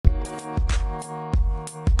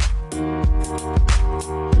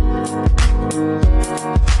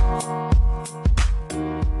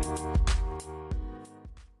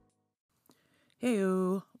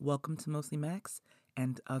welcome to Mostly Max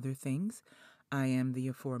and Other Things. I am the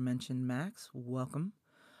aforementioned Max. Welcome.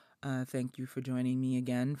 Thank you for joining me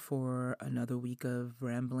again for another week of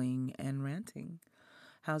rambling and ranting.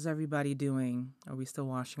 How's everybody doing? Are we still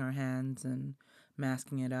washing our hands and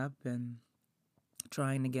masking it up and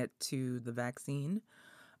trying to get to the vaccine?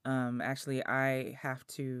 Actually, I have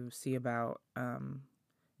to see about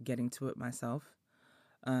getting to it myself,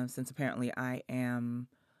 since apparently I am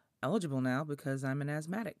eligible now because I'm an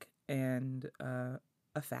asthmatic and a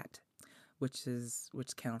fat, which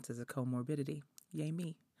counts as a comorbidity. Yay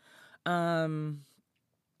me.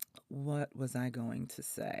 What was I going to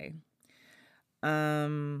say?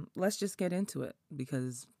 Let's just get into it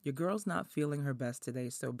because your girl's not feeling her best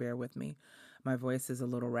today, so bear with me. My voice is a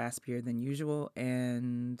little raspier than usual,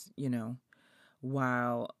 and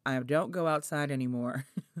while I don't go outside anymore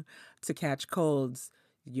to catch colds,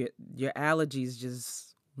 your allergies just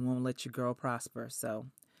won't let your girl prosper. So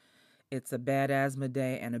it's a bad asthma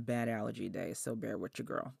day and a bad allergy day, so bear with your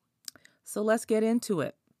girl. So let's get into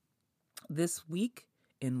it. This week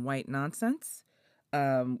in White Nonsense,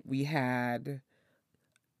 we had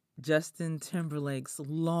Justin Timberlake's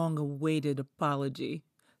long-awaited apology.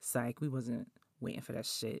 Psych, we wasn't waiting for that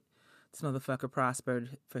shit. This motherfucker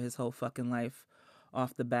prospered for his whole fucking life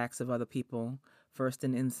off the backs of other people. First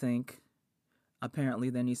in NSYNC. Apparently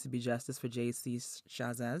there needs to be justice for JC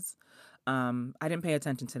Chazez. I didn't pay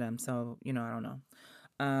attention to them, so, I don't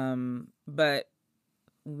know. But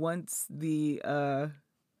once the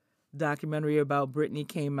documentary about Britney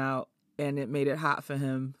came out and it made it hot for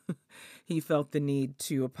him, he felt the need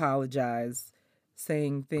to apologize,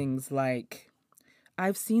 saying things like,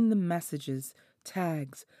 "I've seen the messages,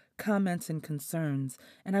 tags, comments, and concerns,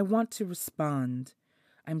 and I want to respond.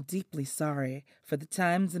 I'm deeply sorry for the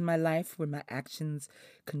times in my life where my actions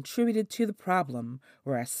contributed to the problem,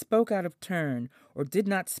 where I spoke out of turn or did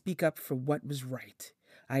not speak up for what was right.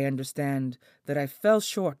 I understand that I fell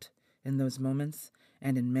short in those moments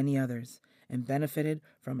and in many others, and benefited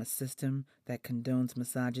from a system that condones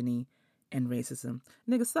misogyny and racism."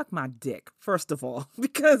 Nigga, suck my dick, first of all,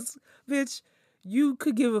 because, bitch, you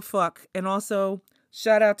could give a fuck. And also,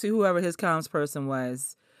 shout out to whoever his comms person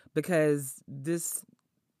was, because this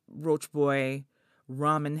roach boy,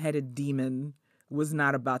 ramen-headed demon was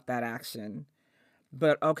not about that action.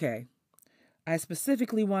 But okay, I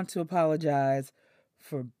specifically want to apologize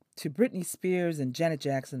to Britney Spears and Janet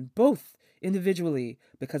Jackson, both individually,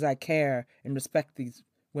 because I care and respect these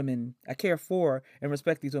women. I care for and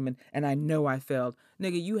respect these women, and I know I failed.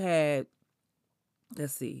 Nigga, you had,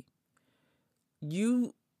 let's see,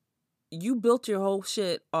 you built your whole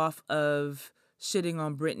shit off of shitting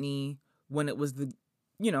on Britney when it was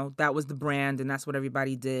that was the brand and that's what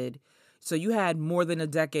everybody did. So you had more than a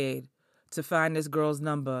decade to find this girl's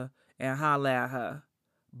number and holler at her,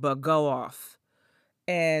 but go off.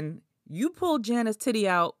 And you pulled Janet's titty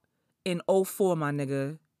out in 2004, my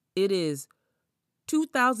nigga. It is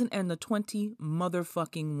 2020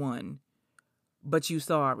 motherfucking one. But you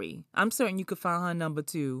sorry. I'm certain you could find her number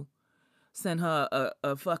too. Send her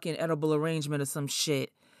a fucking edible arrangement or some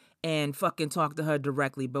shit and fucking talk to her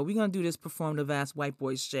directly. But we're going to do this performative ass white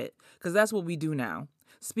boy shit, because that's what we do now.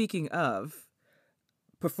 Speaking of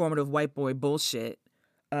performative white boy bullshit,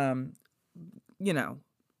 just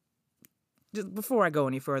before I go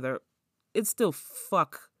any further, it's still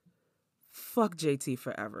fuck JT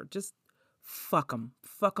forever. Just fuck him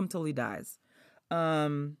till he dies.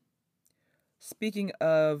 Speaking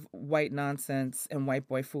of white nonsense and white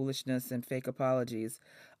boy foolishness and fake apologies,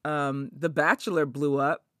 The Bachelor blew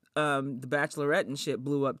up. The Bachelorette and shit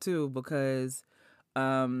blew up too, because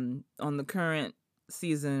on the current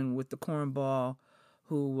season with the cornball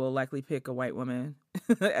who will likely pick a white woman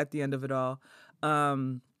at the end of it all,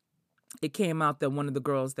 it came out that one of the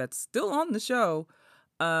girls that's still on the show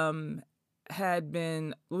had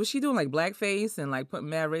been, was she doing like blackface and like putting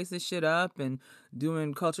mad racist shit up and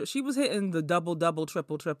doing culture? She was hitting the double,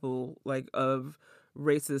 triple like of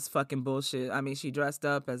racist fucking bullshit. I mean, she dressed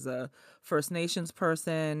up as a First Nations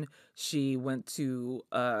person. She went to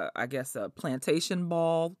I guess a plantation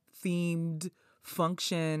ball themed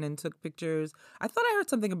function and took pictures. I thought I heard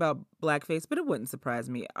something about blackface, but it wouldn't surprise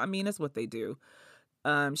me. I mean, it's what they do.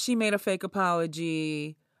 She made a fake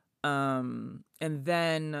apology. And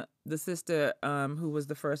then the sister, who was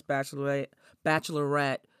the first bachelorette,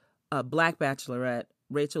 black bachelorette,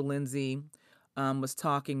 Rachel Lindsay, was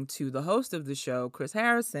talking to the host of the show, Chris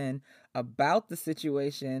Harrison, about the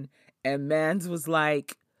situation. And Mans was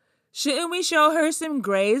like, shouldn't we show her some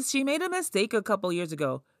grace? She made a mistake a couple years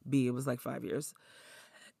ago. It was like 5 years.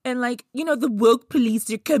 And the woke police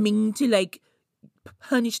are coming to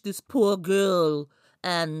punish this poor girl.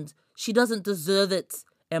 and she doesn't deserve it,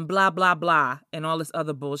 and blah, blah, blah, and all this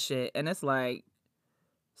other bullshit. And it's like,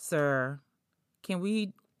 sir, can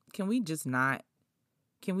we just not?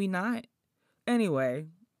 Can we not? Anyway,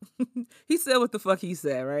 he said what the fuck he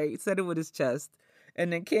said, right? He said it with his chest,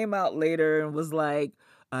 and then came out later and was like,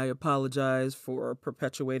 I apologize for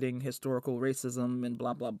perpetuating historical racism and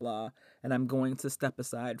blah, blah, blah. And I'm going to step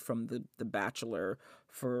aside from the Bachelor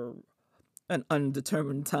for an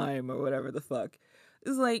undetermined time or whatever the fuck.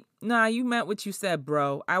 It's like, nah, you meant what you said,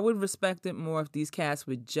 bro. I would respect it more if these cats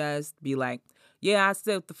would just be like, yeah, I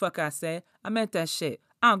said what the fuck I said. I meant that shit.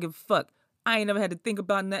 I don't give a fuck. I ain't never had to think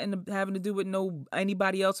about nothing having to do with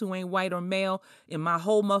anybody else who ain't white or male in my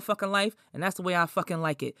whole motherfucking life, and that's the way I fucking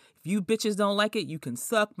like it. If you bitches don't like it, you can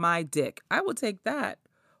suck my dick. I would take that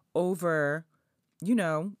over,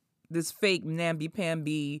 this fake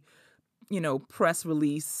namby-pamby, press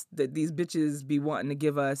release that these bitches be wanting to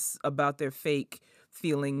give us about their fake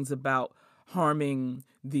feelings about harming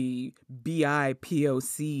the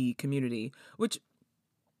BIPOC community, which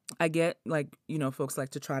I get, folks like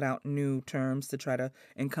to trot out new terms to try to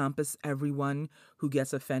encompass everyone who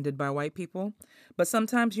gets offended by white people. But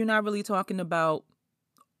sometimes you're not really talking about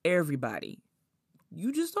everybody.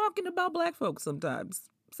 You just talking about black folks sometimes.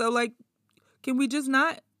 So, can we just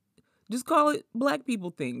not just call it black people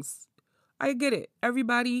things? I get it.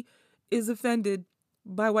 Everybody is offended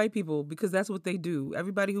by white people because that's what they do.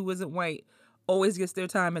 Everybody who isn't white always gets their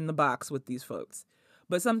time in the box with these folks.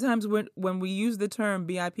 But sometimes when we use the term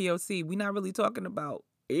BIPOC, we're not really talking about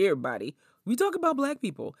everybody. We talk about black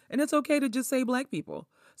people, and it's okay to just say black people.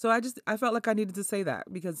 So I felt like I needed to say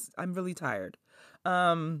that because I'm really tired.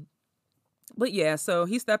 But yeah, so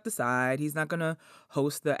he stepped aside. He's not gonna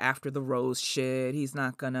host the After the Rose shit. He's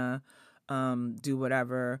not gonna do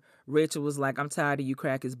whatever. Rachel was like, I'm tired of you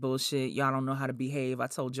crackers bullshit. Y'all don't know how to behave. I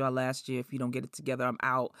told y'all last year, if you don't get it together, I'm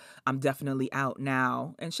out. I'm definitely out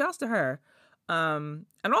now. And shouts to her. And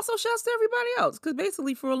also shouts to everybody else. Because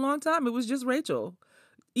basically for a long time, it was just Rachel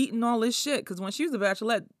eating all this shit. Because when she was a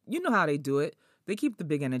bachelorette, you know how they do it. They keep the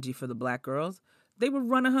big energy for the black girls. They were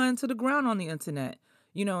running her into the ground on the internet.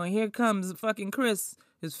 And here comes fucking Chris,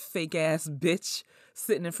 his fake ass bitch,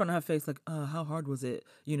 sitting in front of her face like, how hard was it?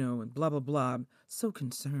 And blah, blah, blah. I'm so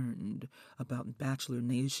concerned about Bachelor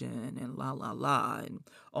Nation and la, la, la, and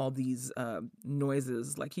all these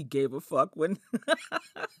noises like he gave a fuck when,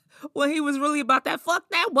 when he was really about that fuck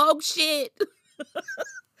that woke shit.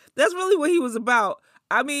 That's really what he was about.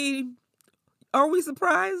 I mean, are we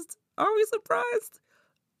surprised? Are we surprised?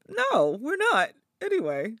 No, we're not.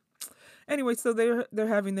 Anyway, so they're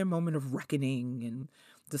having their moment of reckoning and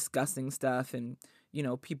discussing stuff, and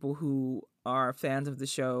people who are fans of the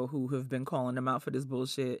show who have been calling them out for this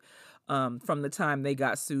bullshit from the time they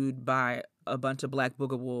got sued by a bunch of black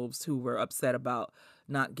booger wolves who were upset about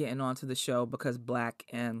not getting onto the show because black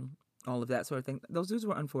and all of that sort of thing. Those dudes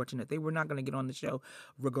were unfortunate. They were not going to get on the show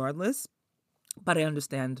regardless, but I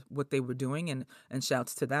understand what they were doing, and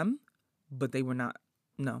shouts to them, but they were not.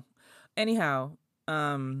 No. Anyhow,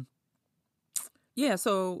 yeah,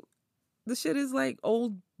 so the shit is like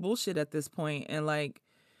old bullshit at this point, and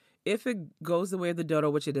if it goes the way of the dodo,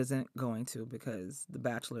 which it isn't going to, because The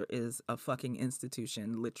Bachelor is a fucking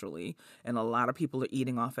institution, literally, and a lot of people are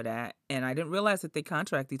eating off of that, and I didn't realize that they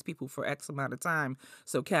contract these people for X amount of time,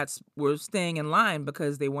 so cats were staying in line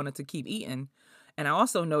because they wanted to keep eating. And I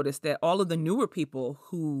also noticed that all of the newer people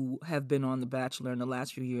who have been on The Bachelor in the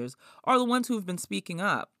last few years are the ones who've been speaking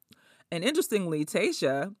up. And interestingly,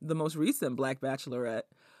 Tayshia, the most recent Black Bachelorette,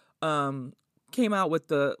 came out with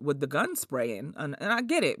the gun spraying, and I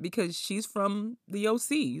get it because she's from the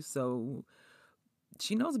OC, so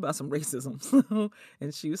she knows about some racism,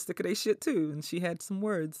 and she was sick of their shit too, and she had some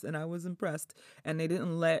words, and I was impressed. And they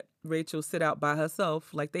didn't let Rachel sit out by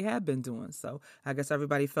herself like they had been doing, so I guess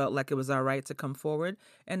everybody felt like it was all right to come forward,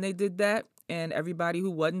 and they did that. And everybody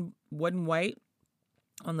who wasn't white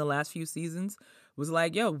on the last few seasons was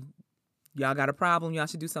like, yo, y'all got a problem. Y'all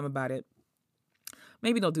should do something about it.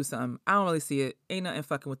 Maybe they'll do something. I don't really see it. Ain't nothing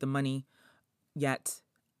fucking with the money yet.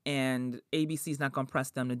 And ABC's not going to press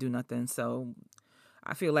them to do nothing. So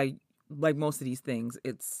I feel like most of these things,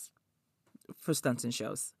 it's for stunts and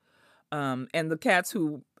shows. And the cats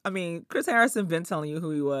who, Chris Harrison been telling you who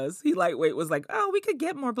he was. He lightweight was like, oh, we could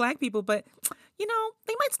get more black people, but,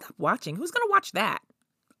 they might stop watching. Who's going to watch that?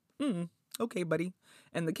 Okay, buddy.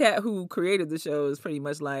 And the cat who created the show is pretty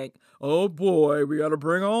much like, oh boy, we got to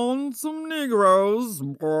bring on some Negroes.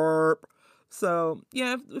 So,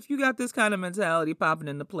 yeah, if you got this kind of mentality popping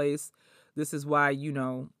into place, this is why,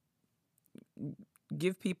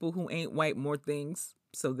 give people who ain't white more things.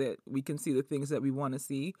 so that we can see the things that we want to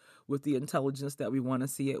see with the intelligence that we want to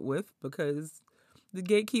see it with, because the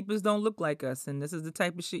gatekeepers don't look like us, and this is the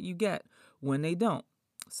type of shit you get when they don't.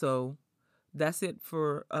 So that's it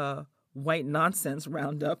for white nonsense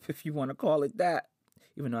roundup, if you want to call it that,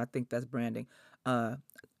 even though I think that's branding.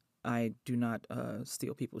 I do not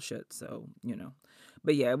steal people's shit, so, you know.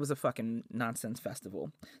 But yeah, it was a fucking nonsense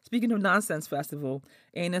festival. Speaking of nonsense festival,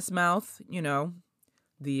 Anus Mouth, you know,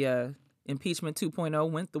 the impeachment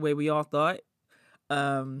 2.0 went the way we all thought.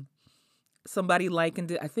 Somebody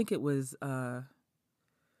likened it, I think it was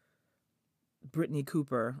Brittany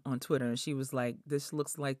Cooper on Twitter, and she was like, this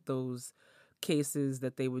looks like those cases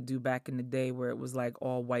that they would do back in the day where it was like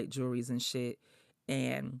all white juries and shit,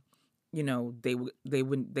 and you know, they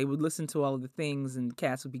would listen to all of the things, and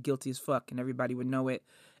cats would be guilty as fuck, and everybody would know it,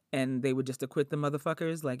 and they would just acquit the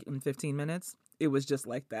motherfuckers like in 15 minutes. It was just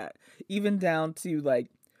like that, even down to like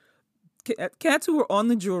cats who were on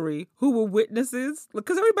the jury who were witnesses,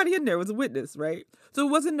 because everybody in there was a witness, right? So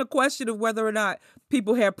it wasn't a question of whether or not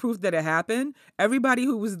people had proof that it happened. Everybody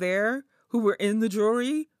who was there, who were in the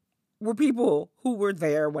jury, were people who were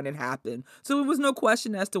there when it happened. So it was no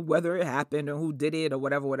question as to whether it happened or who did it or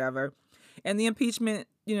whatever. And the impeachment,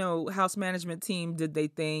 you know, House management team did their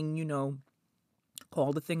thing, you know,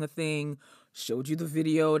 called the thing a thing, showed you the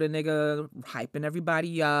video, the nigga hyping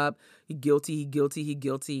everybody up. He guilty, he guilty, he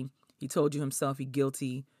guilty. He told you himself he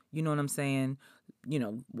guilty. You know what I'm saying? You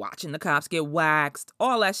know, watching the cops get waxed,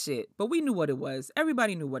 all that shit. But we knew what it was.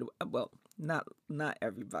 Everybody knew what it was. Well, not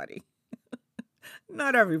everybody.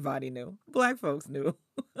 Not everybody knew. Black folks knew.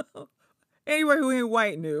 Anyway, who ain't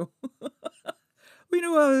white knew. We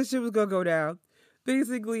knew how this shit was gonna go down.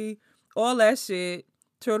 Basically, all that shit,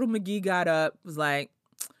 Turtle McGee got up, was like,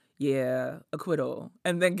 yeah, acquittal.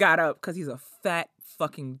 And then got up, because he's a fat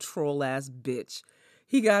fucking troll ass bitch.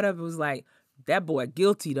 He got up and was like, that boy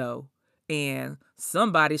guilty though. And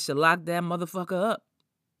somebody should lock that motherfucker up.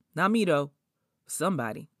 Not me though.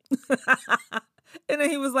 Somebody. And then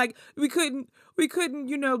he was like, we couldn't,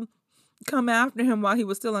 you know, come after him while he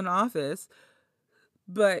was still in office.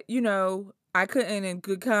 But, you know, I couldn't in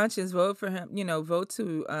good conscience vote for him, you know, vote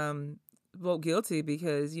guilty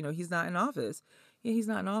because, you know, he's not in office. Yeah, he's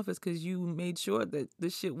not in office because you made sure that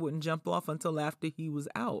this shit wouldn't jump off until after he was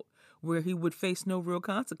out, where he would face no real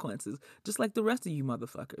consequences, just like the rest of you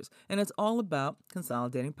motherfuckers. And it's all about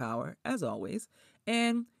consolidating power, as always.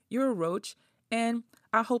 And you're a roach, and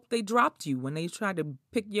I hope they dropped you when they tried to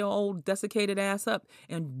pick your old desiccated ass up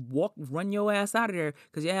and run your ass out of there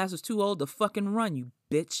because your ass was too old to fucking run, you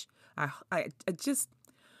bitch. I just,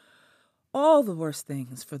 all the worst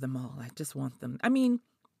things for them all. I just want them. I mean,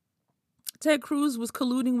 Ted Cruz was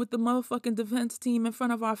colluding with the motherfucking defense team in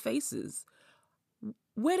front of our faces.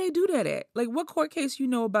 Where they do that at? Like, what court case you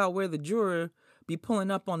know about where the juror be pulling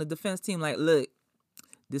up on the defense team like, look,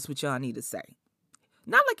 this what y'all need to say?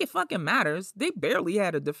 Not like it fucking matters. They barely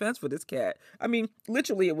had a defense for this cat. I mean,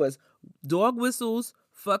 literally it was dog whistles,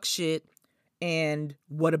 fuck shit, and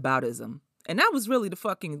whataboutism. And that was really the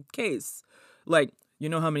fucking case. Like, you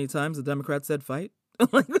know how many times the Democrats said fight?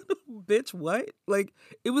 Like, bitch, what? Like,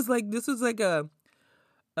 it was like, this was like a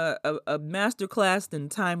master class in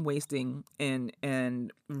time wasting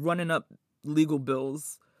and running up legal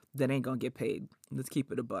bills that ain't gonna get paid. Let's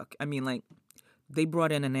keep it a buck. I mean, like, they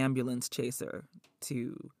brought in an ambulance chaser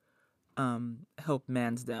to help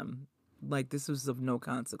manage them. Like, this was of no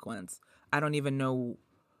consequence. I don't even know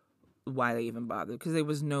why they even bothered, because there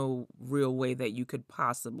was no real way that you could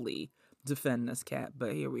possibly defend this cat,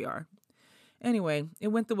 but here we are. Anyway, it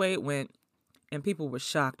went the way it went, and people were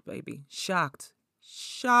shocked, baby. Shocked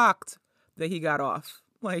that he got off.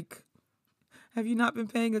 Like, have you not been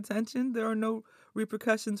paying attention? There are no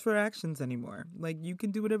repercussions for actions anymore. Like, you can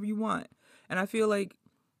do whatever you want. And I feel like,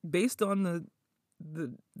 based on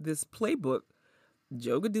this playbook,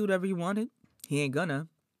 Joe could do whatever he wanted. He ain't gonna.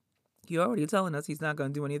 He already telling us he's not gonna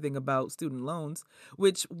do anything about student loans,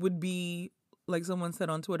 which would be, like someone said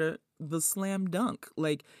on Twitter, the slam dunk.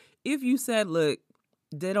 Like, if you said, look,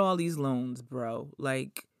 did all these loans, bro,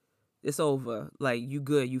 like, it's over. Like, you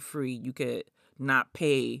good, you free. You could not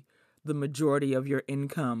pay the majority of your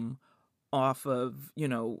income off of, you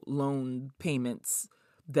know, loan payments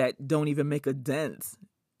that don't even make a dent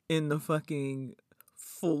in the fucking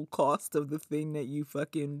full cost of the thing that you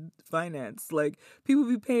fucking finance. Like, people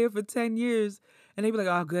be paying for 10 years and they be like,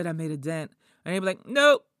 oh, good, I made a dent. And they be like,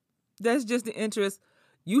 nope, that's just the interest.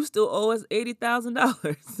 You still owe us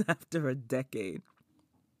 $80,000 after a decade.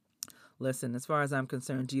 Listen, as far as I'm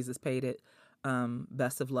concerned, Jesus paid it.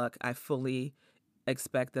 Best of luck. I fully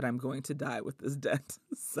expect that I'm going to die with this debt.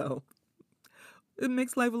 So It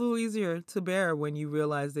makes life a little easier to bear when you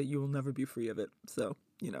realize that you will never be free of it. So,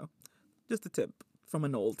 just a tip from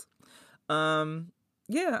an old.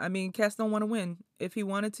 Yeah, I mean, Cass don't want to win. If he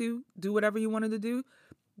wanted to do whatever he wanted to do,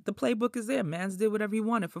 the playbook is there. Mans did whatever he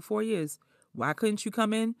wanted for 4 years. Why couldn't you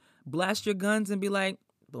come in, blast your guns, and be like,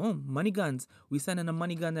 boom, money guns. We sending a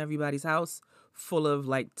money gun to everybody's house full of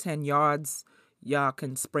like 10 yards. Y'all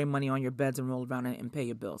can spray money on your beds and roll around it and pay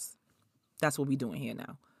your bills. That's what we doing here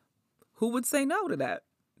now. Who would say no to that?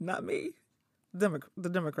 Not me. The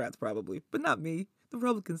Democrats probably, but not me. The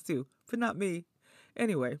Republicans too, but not me.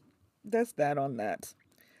 Anyway, that's that on that.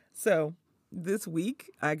 So this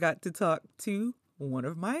week I got to talk to one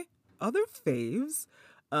of my other faves,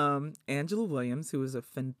 Angela Williams, who is a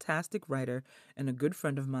fantastic writer and a good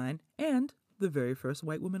friend of mine, and the very first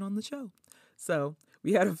white woman on the show. So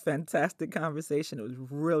we had a fantastic conversation. It was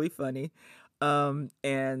really funny,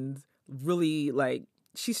 and really like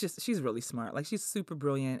she's really smart. Like she's super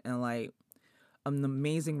brilliant and like an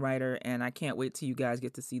amazing writer. And I can't wait till you guys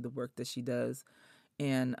get to see the work that she does.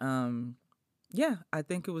 And yeah, I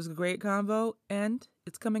think it was a great convo, and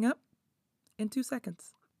it's coming up in 2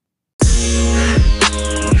 seconds.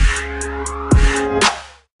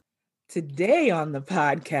 Today on the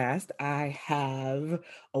podcast, I have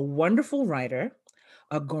a wonderful writer,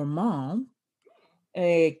 a gourmand,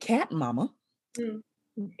 a cat mama,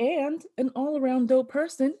 and an all-around dope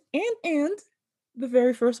person, and the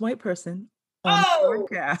very first white person on the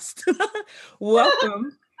podcast.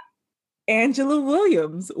 Welcome, Angela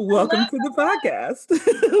Williams. Welcome to the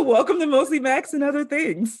podcast. Welcome to Mostly Max and Other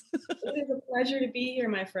Things. It is a pleasure to be here,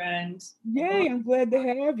 my friend. Yay, I'm glad to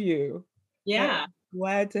have you. Yeah. I'm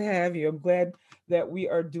glad to have you. I'm glad that we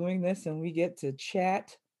are doing this and we get to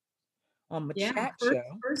chat on the chat show.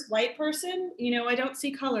 First white person, I don't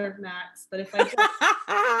see color, Max, but if I did,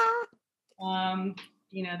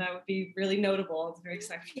 that would be really notable. It's very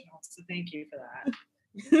exceptional. So thank you for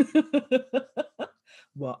that.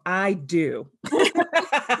 Well, I do.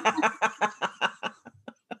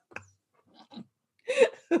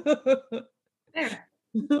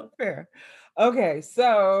 Fair. Okay,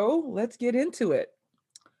 so let's get into it.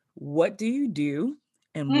 What do you do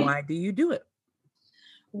and why do you do it?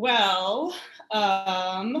 Well,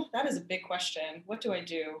 that is a big question. What do I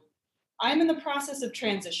do? I'm in the process of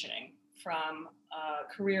transitioning from a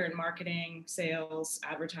career in marketing, sales,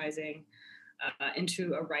 advertising,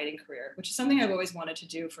 into a writing career, which is something I've always wanted to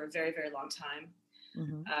do for a very, very long time.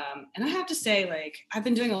 Mm-hmm. And I have to say, like, I've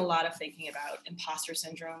been doing a lot of thinking about imposter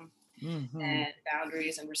syndrome and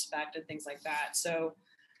boundaries and respect and things like that. So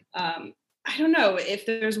I don't know if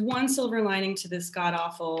there's one silver lining to this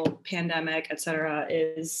god-awful pandemic, et cetera,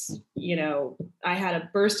 is, I had a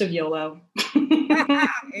burst of YOLO.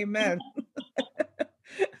 Amen.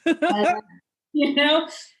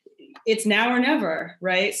 It's now or never,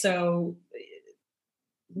 right? So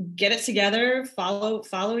get it together,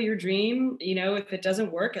 follow your dream. If it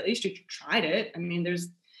doesn't work, at least you tried it. I mean, there's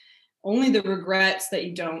only the regrets that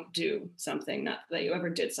you don't do something, not that you ever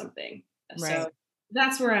did something. Right. So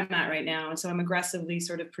that's where I'm at right now. And so I'm aggressively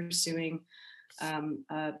sort of pursuing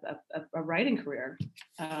a writing career.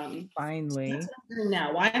 Finally. So that's what I'm doing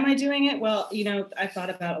now. Why am I doing it? Well, I thought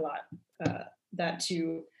about a lot that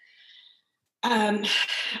too. I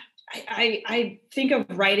think of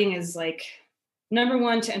writing as like, number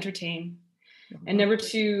one, to entertain, and number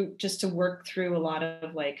two, just to work through a lot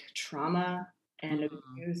of like trauma and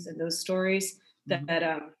abuse and those stories that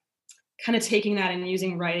kind of taking that and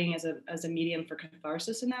using writing as a medium for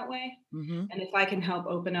catharsis in that way. And if I can help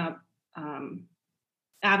open up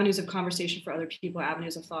avenues of conversation for other people,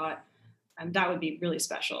 avenues of thought, that would be really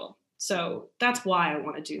special. So that's why I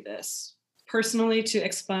want to do this. Personally, to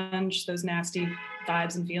expunge those nasty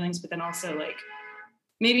vibes and feelings, but then also like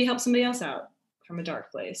maybe help somebody else out from a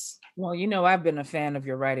dark place. Well, I've been a fan of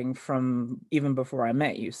your writing from even before I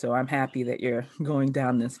met you. So I'm happy that you're going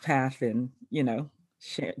down this path and,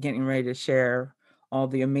 getting ready to share all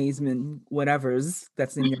the amazement whatevers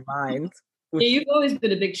that's in your mind. Yeah, you've always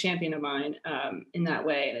been a big champion of mine in that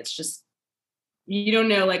way. And it's just, you don't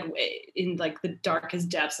know, like in like the darkest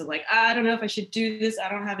depths of like, I don't know if I should do this. I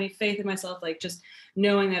don't have any faith in myself. Like just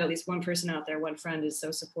knowing that at least one person out there, one friend is so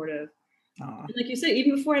supportive. And like you said,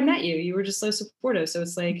 even before I met you, you were just so supportive. So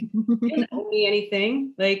it's like, you didn't owe me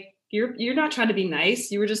anything. Like you're not trying to be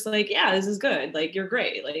nice. You were just like, yeah, this is good. Like, you're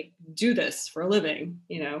great. Like, do this for a living,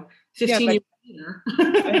 15 years later.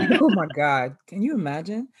 Oh my God. Can you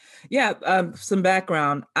imagine? Yeah. Some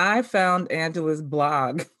background. I found Angela's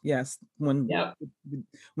blog. Yes. When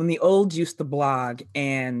the old used to blog,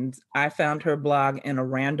 and I found her blog in a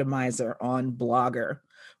randomizer on Blogger.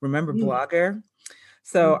 Remember Blogger?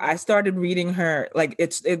 So I started reading her, like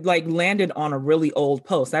it like landed on a really old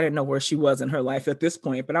post. I didn't know where she was in her life at this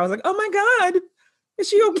point, but I was like, oh my God, is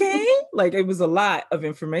she okay? Like it was a lot of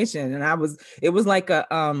information. And it was like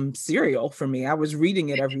a serial for me. I was reading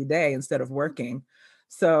it every day instead of working.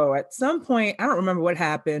 So at some point, I don't remember what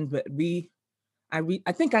happened, but I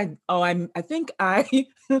think I think I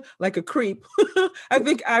like a creep. I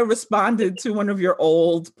think I responded to one of your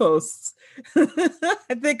old posts.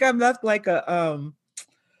 I think I left like a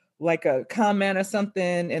comment or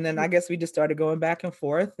something, and then I guess we just started going back and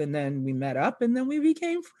forth, and then we met up, and then we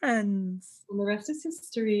became friends. And the rest is And the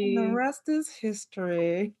history. rest is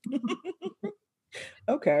history.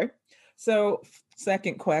 Okay. So,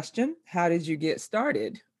 second question, how did you get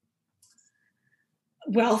started?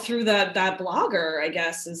 Well, through that blogger, I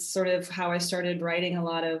guess, is sort of how I started writing a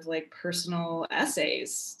lot of like personal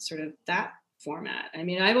essays, sort of that format. I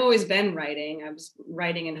mean, I've always been writing. I was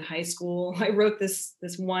writing in high school. I wrote this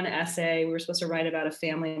one essay. We were supposed to write about a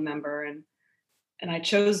family member, and I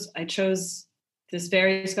chose this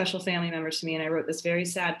very special family member to me, and I wrote this very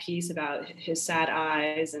sad piece about his sad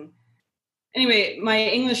eyes. And anyway, my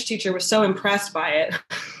English teacher was so impressed by it.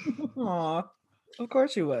 Aw, of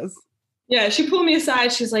course she was. Yeah, she pulled me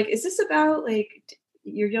aside. She's like, "Is this about like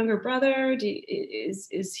your younger brother?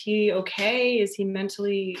 Is he okay? Is he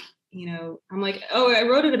mentally, you know?" I'm like, "Oh, I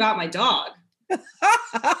wrote it about my dog." And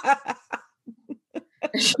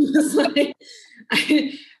she was like,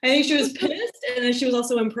 I think she was pissed, and then she was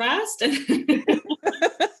also impressed.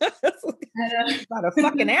 Not a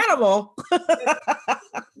fucking animal.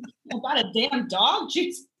 About a damn dog.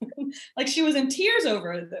 Jeez, like she was in tears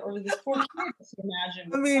over this poor kid.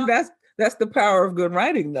 Imagine. I mean, that's the power of good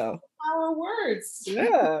writing, though. Power words.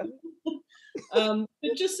 Yeah. But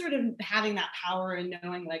just sort of having that power and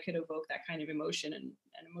knowing that I could evoke that kind of emotion and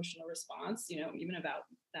an emotional response, you know, even about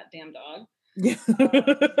that damn dog. Yeah.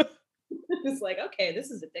 It's like, okay,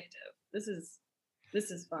 this is addictive. This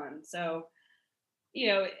is fun. So, you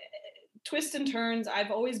know, twists and turns.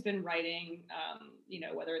 I've always been writing, you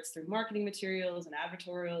know, whether it's through marketing materials and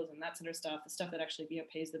advertorials and that sort of stuff, the stuff that actually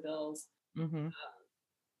pays the bills. Mm-hmm.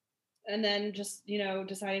 And then just, you know,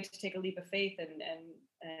 deciding to take a leap of faith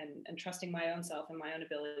and trusting my own self and my own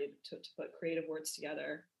ability to put creative words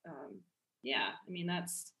together. Yeah, I mean,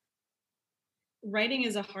 that's writing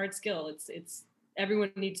is a hard skill. It's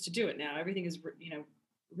everyone needs to do it now. Everything is, you know,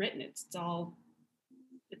 written. It's all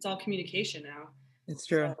communication now. It's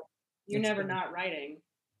true. So you're never not writing.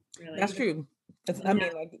 Really. That's true. I mean,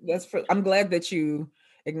 like I'm glad that you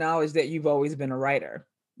acknowledge that you've always been a writer.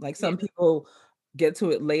 Like some people get to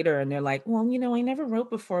it later and they're like, well, you know, I never wrote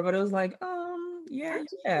before, but it was like, yeah,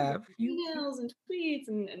 you have. Emails and tweets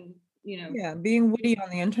and you know. Yeah, being witty on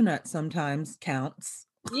the internet sometimes counts.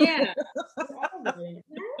 Yeah. I actually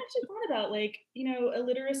thought about, like, you know,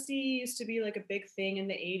 illiteracy used to be like a big thing in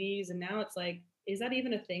the 80s, and now it's like, is that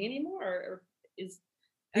even a thing anymore? Or is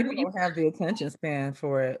People don't have the attention span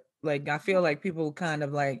for it. Like I feel like people kind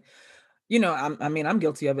of like, you know, I mean, I'm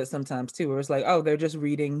guilty of it sometimes too, where it's like, oh, they're just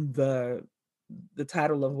reading the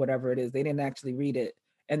title of whatever it is. They didn't actually read it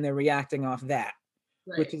and they're reacting off that.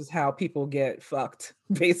 Right. Which is how people get fucked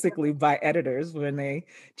basically by editors when they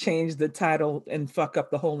change the title and fuck up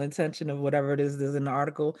the whole intention of whatever it is that's in the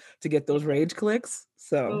article to get those rage clicks.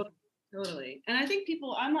 So totally. And I think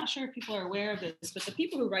I'm not sure if people are aware of this, but the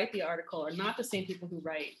people who write the article are not the same people who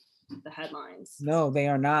write the headlines. No, they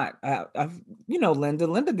are not. You know,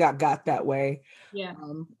 Linda got that way. Yeah.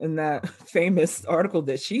 In that famous article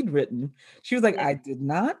that she'd written, she was like, I did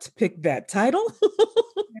not pick that title.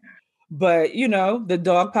 But, you know, the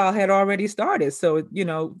dog pile had already started. So, you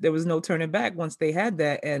know, there was no turning back once they had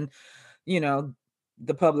that. And, you know,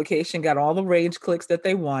 the publication got all the rage clicks that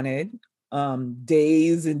they wanted.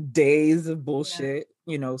 Days and days of bullshit,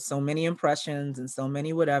 you know, so many impressions and so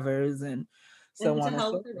many whatevers and so on. To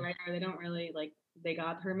help the writer, they don't really like, they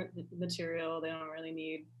got her material. They don't really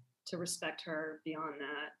need to respect her beyond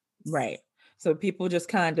that. Right. So people just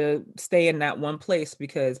kind of stay in that one place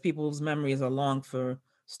because people's memories are long for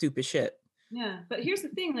stupid shit. Yeah, but here's the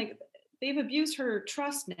thing, like they've abused her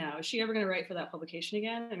trust now. Is she ever going to write for that publication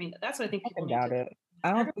again? I mean, that's what I think people doubt it.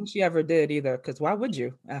 I don't think she ever did either, because why would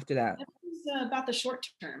you after that? It's about the short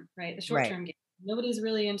term, right? The short term game. Nobody's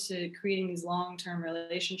really into creating these long-term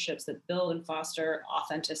relationships that build and foster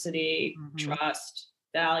authenticity, trust,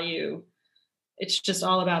 value. It's just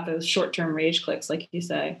all about those short-term rage clicks, like you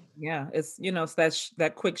say. Yeah, it's, you know, it's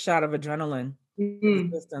that quick shot of adrenaline in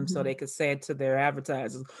the system, so they could say it to their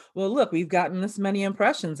advertisers. Well, look, we've gotten this many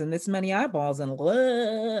impressions and this many eyeballs, and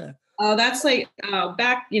Oh, that's like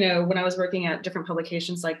back, when I was working at different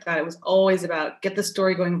publications like that, it was always about get the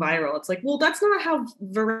story going viral. It's like, well, that's not how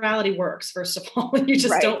virality works, first of all. You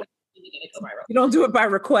just Right. don't go viral. You don't do it by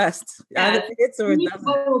request. Either Yeah, it hits or we it need doesn't.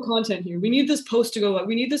 viral content here. We need this post to go up.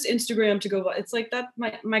 We need this Instagram to go. It's like that,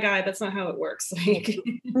 my guy. That's not how it works. Like,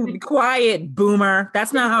 Quiet, boomer.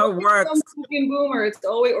 That's not how it works. some fucking boomer. It's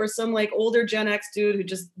always or some like older Gen X dude who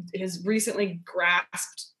just has recently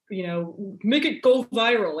grasped. Make it go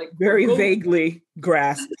viral. Like Very go, vaguely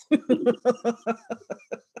grasped. get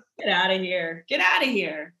out of here. Get out of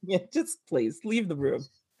here. Yeah, just please leave the room.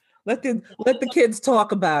 Let the kids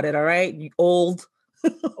talk about it. All right, you old.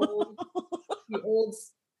 You old.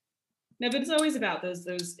 No, but it's always about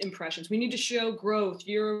those impressions. We need to show growth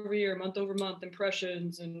year over year, month over month,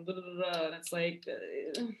 impressions, and blah, blah, blah. And it's like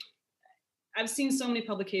I've seen so many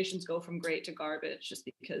publications go from great to garbage just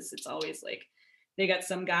because it's always like they got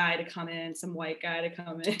some guy to come in, some white guy to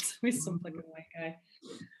come in, it's always some fucking white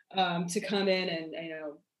guy to come in and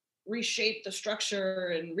reshape the structure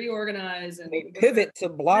and reorganize and they pivot to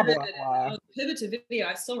blah blah blah. Pivot to video.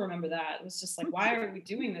 I still remember that. It was just like, why are we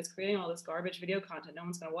doing this? Creating all this garbage video content no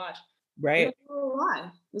one's gonna watch. Right. It was a lie.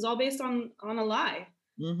 It was all based on a lie.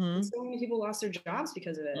 Mm-hmm. So many people lost their jobs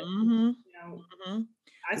because of it. Mm-hmm.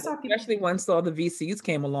 I saw people, especially once all the VCs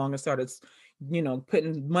came along and started,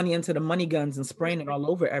 putting money into the money guns and spraying it all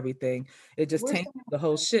over everything. It just tanked the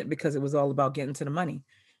whole shit because it was all about getting to the money.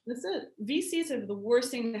 That's it. VCs are the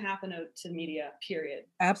worst thing to happen to media, period.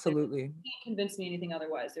 Absolutely. You can't convince me anything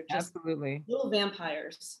otherwise. They're just absolutely little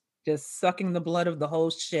vampires. Just sucking the blood of the whole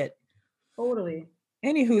shit. Totally.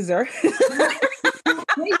 Any hooser. The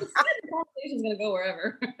conversation's gonna go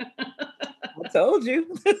wherever. I told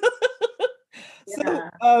you. Yeah.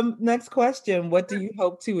 So next question, what do you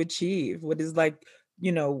hope to achieve? What is like,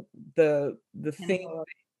 the thing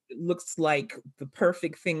that looks like the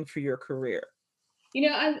perfect thing for your career?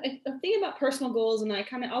 I'm thinking about personal goals, and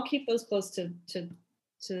I'll keep those close to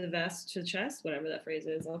the vest, to the chest, whatever that phrase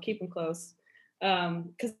is. I'll keep them close.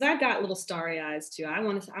 Because I've got little starry eyes too. I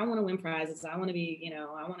want to win prizes. I want to be,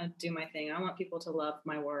 I want to do my thing. I want people to love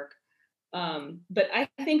my work. But I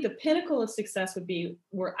think the pinnacle of success would be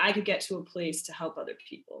where I could get to a place to help other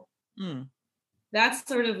people. That's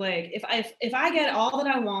sort of like if I get all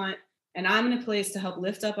that I want and I'm in a place to help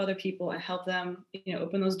lift up other people and help them,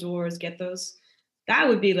 open those doors, get those. That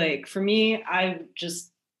would be like, for me, I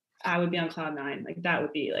would be on cloud nine. Like that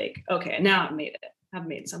would be like, okay, now I've made it. I've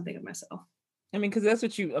made something of myself. I mean, because that's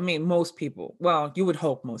what most people, well, you would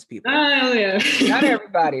hope most people. Oh, yeah. Not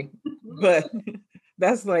everybody, but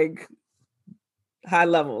that's like high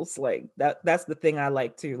levels. Like that's the thing I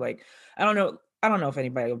like too. Like, I don't know if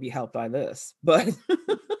anybody will be helped by this, but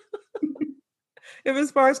if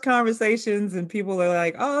as far as conversations and people are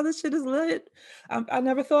like, oh, this shit is lit. I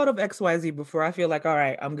never thought of XYZ before. I feel like, all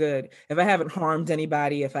right, I'm good. If I haven't harmed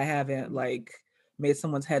anybody, if I haven't like made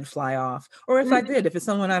someone's head fly off, or if I did, if it's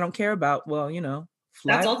someone I don't care about, well, fly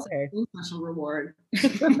that's also away. a special reward.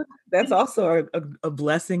 That's also a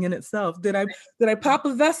blessing in itself. Did I pop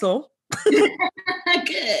a vessel?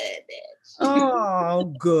 Good.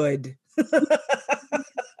 Oh, good.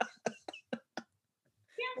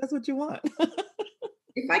 That's what you want.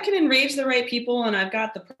 If I can enrage the right people and I've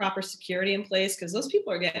got the proper security in place, because those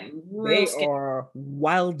people are getting real They are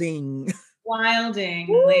wilding.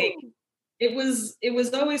 Woo! Like it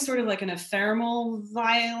was always sort of like an ephemeral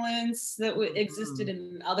violence that existed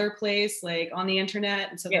in other place, like on the internet.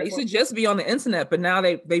 And so yeah, you should just be on the internet, but now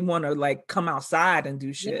they want to like come outside and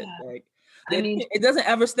do shit. Yeah. Like it doesn't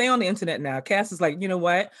ever stay on the internet now. Cass is like, you know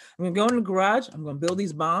what? I'm gonna go in the garage, I'm gonna build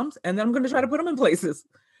these bombs, and then I'm gonna try to put them in places.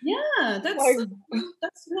 Yeah, that's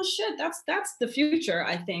real shit. That's the future,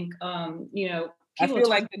 I think. I feel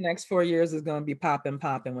like the next 4 years is going to be popping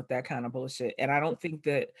with that kind of bullshit. And I don't think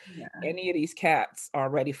that any of these cats are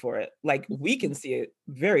ready for it. Like we can see it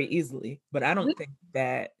very easily, but I don't think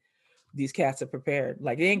that these cats are prepared.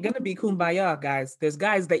 Like it ain't going to be kumbaya, guys. There's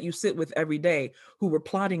guys that you sit with every day who were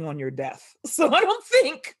plotting on your death. So I don't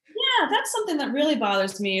think. Yeah, that's something that really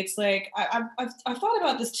bothers me. It's like I've thought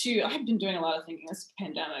about this too. I've been doing a lot of thinking. This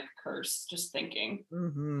pandemic curse, just thinking.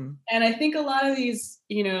 And I think a lot of these,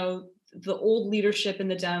 the old leadership in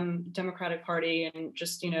the Democratic Party and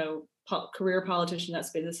just, career politician,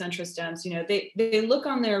 that's the centrist Dems, they look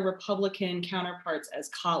on their Republican counterparts as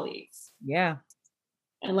colleagues. Yeah.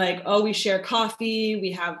 And like, oh, we share coffee.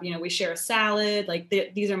 We have, we share a salad. Like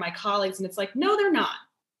these are my colleagues. And it's like, no, they're not.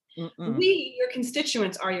 We, your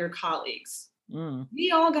constituents, are your colleagues.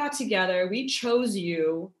 We all got together. We chose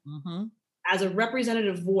you as a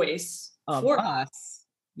representative voice for us.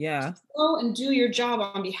 Yeah. Go and do your job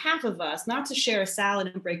on behalf of us, not to share a salad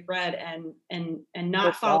and break bread and Or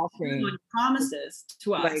not follow through on golfing. your promises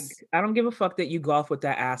to Like, us. I don't give a fuck that you golf with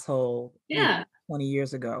that asshole, 20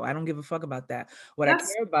 years ago. I don't give a fuck about that. What I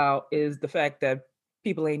That's care about is the fact that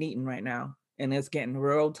people ain't eating right now, and it's getting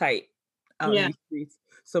real tight out in yeah. these streets.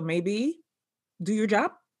 So maybe do your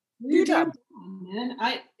job. Do Do your your damn job. job, man.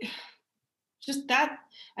 I just that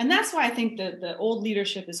and that's why I think the old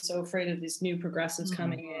leadership is so afraid of these new progressives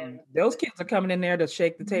coming in. Those kids are coming in there to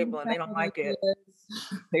shake the New table, and they don't like it.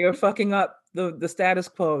 federalists. They are fucking up the status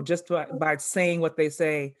quo just by saying what they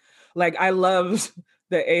say. Like, I loved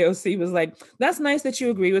that AOC was like, "That's nice that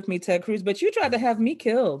you agree with me, Ted Cruz, but you tried to have me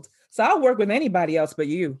killed, so I'll work with anybody else but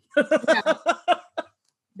you." Yeah.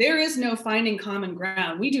 There is no finding common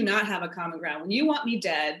ground. We do not have a common ground. When you want me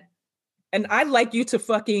dead, And I'd like you to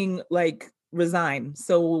fucking like resign.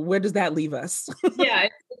 So where does that leave us? yeah,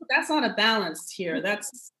 that's not a balance here.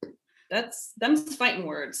 That's them's fighting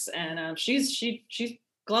words, and she's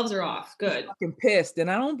gloves are off. She's Good. fucking pissed, and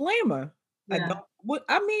I don't blame her. I Yeah. don't. What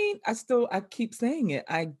I mean, I keep saying it.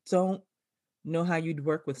 I don't know how you'd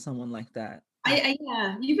work with someone like that. I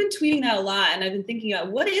yeah, you've been tweeting that a lot, and I've been thinking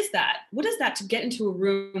about what is that? What is that to get into a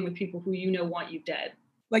room with people who you know want you dead?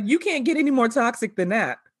 Like, you can't get any more toxic than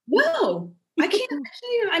that. No, I can't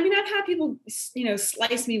actually. I mean, I've had people,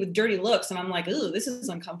 slice me with dirty looks, and I'm like, ooh, this is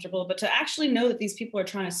uncomfortable. But to actually know that these people are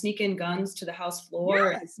trying to sneak in guns to the House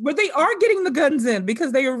floor, Yes, but they are getting the guns in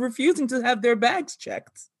because they are refusing to have their bags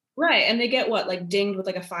checked. right? And they get what, like dinged with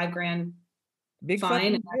like a $5,000 Big fine,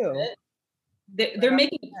 fucking and that's deal. it. They're Right off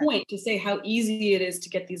making the a bat. point to say how easy it is to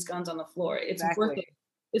get these guns on the floor. It's worth Exactly. it.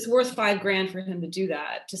 It's worth $5,000 for him to do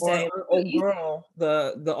that. To Or say, old girl,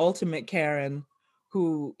 the ultimate Karen,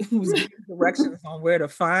 who's giving directions on where to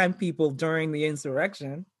find people during the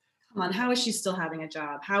insurrection. come on, how is she still having a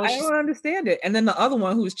job? How is I she? don't understand it. And then the other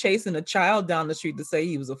one who's chasing a child down the street to say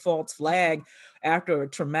he was a false flag after a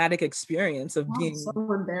traumatic experience of Oh, so being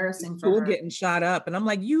embarrassing for school her. getting shot up. And I'm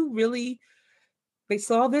like, you really, they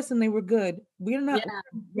saw this and they were good. Yeah,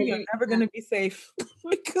 We are never going to be safe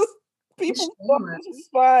because it's people thought this was shameless.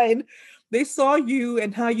 fine. They saw you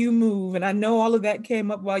and how you move. And I know all of that came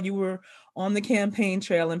up while you were on the campaign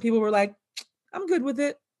trail, and people were like, I'm good with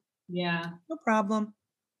it. Yeah. No problem.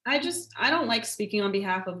 I don't like speaking on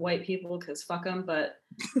behalf of white people because fuck them, but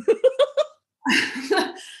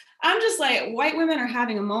I'm just like, white women are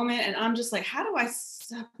having a moment, and I'm just like, how do I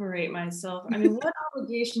separate myself? I mean, what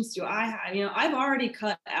obligations do I have? I've already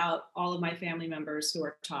cut out all of my family members who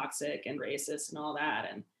are toxic and racist and all that.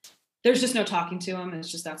 And there's just no talking to them. It's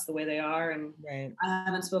just that's the way they are. And Right. I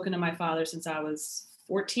haven't spoken to my father since I was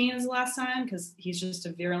 14 is the last time because he's just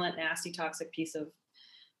a virulent, nasty, toxic piece of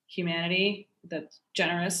humanity that's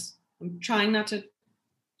generous. I'm trying not to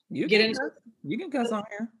You get can into cuss. You can cuss on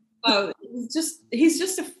here. oh,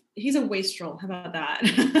 he's a wastrel. How about that?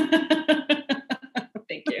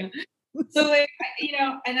 Thank you. So like,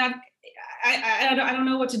 and I don't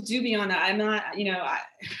know what to do beyond that. I'm not,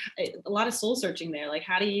 a lot of soul searching there. Like,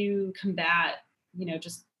 how do you combat,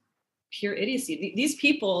 just pure idiocy? These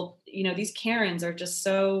people, these Karens are just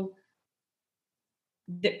so.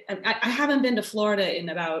 I haven't been to Florida in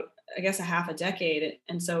about, I guess, a half a decade,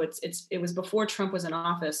 and so it was before Trump was in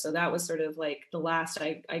office, so that was sort of like the last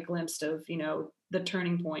I glimpsed of the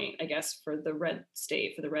turning point, I guess, for the red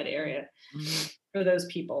state, for the red area, for those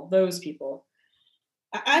people.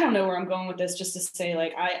 I don't know where I'm going with this. Just to say,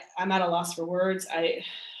 like, I'm at a loss for words.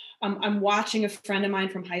 I'm watching a friend of mine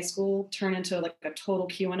from high school turn into like a total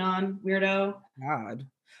QAnon weirdo. God,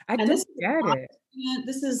 I And don't get it.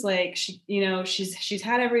 this is like she's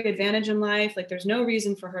had every advantage in life. Like, there's no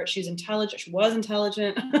reason for her. She's intelligent. She was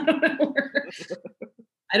intelligent.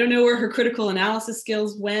 I don't know where her critical analysis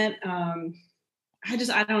skills went. I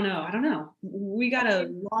don't know. We got a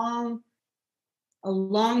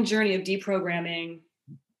long journey of deprogramming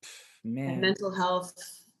and Man. mental health.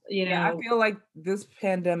 Yeah, I feel like this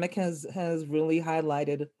pandemic has really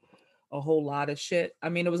highlighted a whole lot of shit. I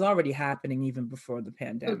mean, it was already happening even before the Oh,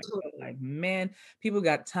 pandemic, but totally. like, man, people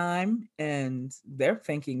got time and they're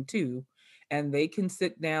thinking too, and they can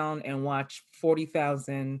sit down and watch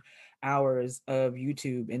 40,000 hours of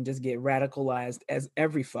YouTube and just get radicalized as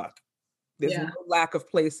every fuck. There's no Yeah. lack of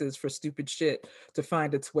places for stupid shit to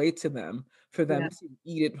find its way to them, for them Yeah. to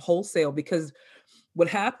eat it wholesale. Because what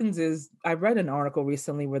happens is, I read an article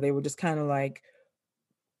recently where they were just kind of like,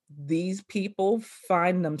 these people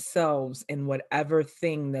find themselves in whatever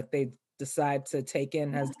thing that they decide to take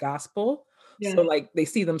in as gospel. So Yeah. like, they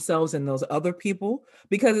see themselves in those other people,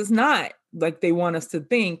 because it's not like they want us to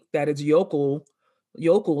think that it's yokel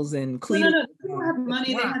yokels in No, no, Cleveland. no. People have It's money.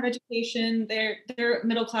 They not. have education. They're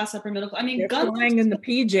middle class, upper middle class. I mean, They're Gunther's flying in the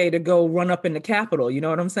PJ to go run up in the Capitol. You know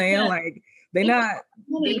what I'm saying? yeah. Like they're People not have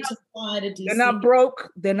they're money not to fly to they're DC. not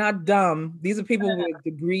broke. They're not dumb. These are people with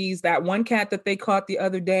degrees. That one cat that they caught the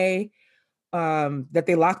other day, that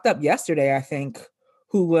they locked up yesterday, I think,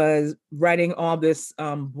 who was writing all this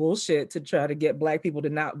bullshit to try to get black people to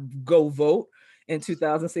not go vote in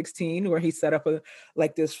 2016, where he set up a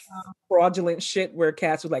like this fraudulent shit where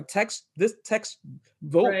cats would like text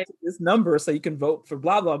vote Right. to this number so you can vote for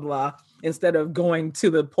blah blah blah instead of going to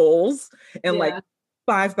the polls, and like Yeah.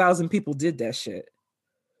 5,000 people did that shit.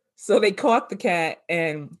 So they caught the cat,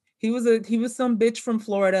 and he was some bitch from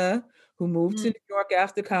Florida who moved to Mm. New York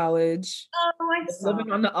after college, Oh, I was saw.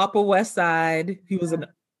 living on the Upper West Side. He was an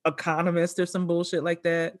economist or some bullshit like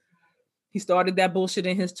that. He started that bullshit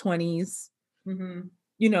in his 20s. Mm-hmm.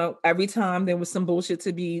 You know, every time there was some bullshit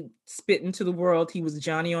to be spit into the world, he was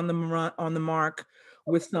Johnny on the mark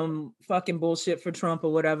with some fucking bullshit for Trump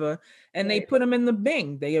or whatever. And they Right. put him in the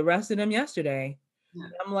Bing. They arrested him yesterday. Yeah.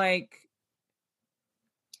 I'm like,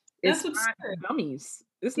 That's it's what's not scary. dummies.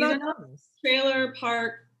 It's These are not not dummies. trailer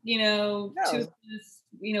park, No. toothless,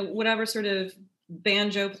 whatever sort of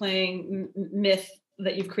banjo playing myth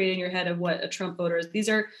that you've created in your head of what a Trump voter is.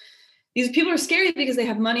 These people are scary because they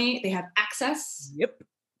have money, they have access, Yep.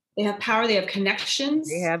 they have power, they have They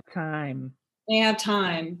connections, have time. they have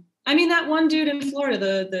time. I mean, that one dude in Florida,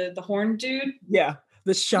 the horn dude. Yeah.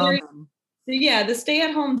 The shaman. Yeah, the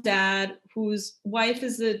stay-at-home dad whose wife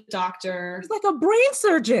is a doctor. He's like a brain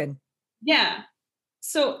surgeon. Yeah.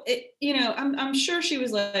 So I'm sure she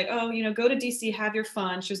was like, oh, go to DC, have your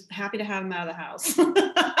fun. She was happy to have him out of the house.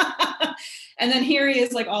 And then here he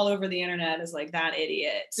is, like all over the internet, is like that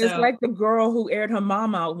idiot. It's So like the girl who aired her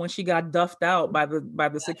mom out when she got duffed out by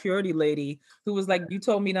the security lady who was like, "You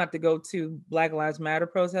told me not to go to Black Lives Matter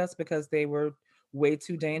protests because they were way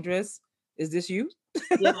too dangerous. Is this you?"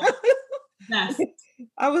 yeah, yes.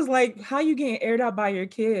 I was like, "How you getting aired out by your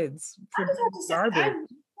kids I for just have doing to say, I garbage?" have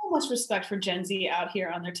so much respect for Gen Z out here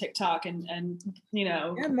on their TikTok and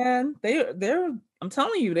Yeah, man. They're I'm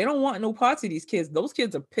telling you, they don't want no parts of these kids. Those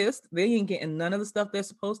kids are pissed. They ain't getting none of the stuff they're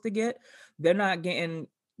supposed to get. They're not getting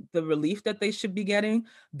the relief that they should be getting.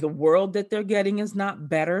 The world that they're getting is not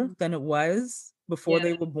better than it was before yeah,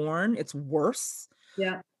 they were born. It's worse.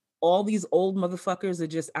 yeah. All these old motherfuckers are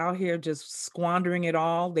just out here just squandering it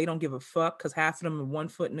all. They don't give a fuck because half of them are 1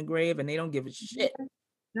 foot in the grave and they don't give a shit.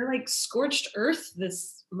 They're like scorched earth,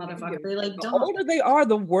 this They don't motherfucker. give a They shit. like The don't. older they are,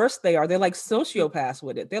 the worse they are. They're like sociopaths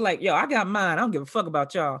with it. They're like, yo, I got mine. I don't give a fuck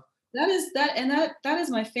about y'all. That is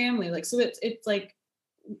my family. Like, so it's like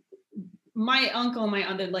my uncle, my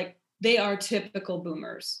aunt, like they are typical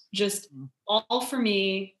boomers. Just Mm. all for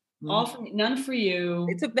me, all Mhm. for me, none for They you.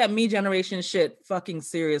 took that me generation shit fucking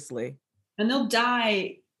seriously. And they'll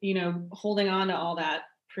die, holding on to all that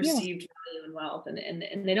Yeah. perceived value and wealth.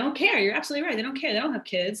 And they don't care. You're absolutely right. They don't care. They don't have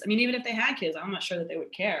kids. I mean, even if they had kids, I'm not sure that they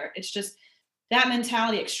would care. It's just that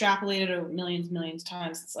mentality extrapolated over millions of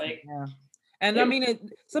times. It's like, Yeah. And I it, mean,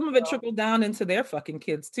 some of it trickled down into their fucking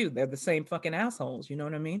kids too. They're the same fucking assholes. You know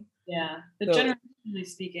what I mean? yeah, but So, generationally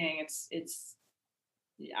speaking, it's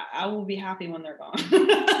yeah, I will be happy when they're gone.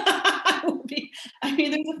 I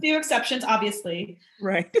mean, there's a few exceptions, obviously.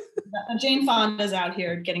 right. Jane Fonda's out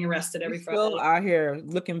here getting arrested every She's still Friday. out here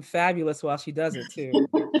looking fabulous while she does it too.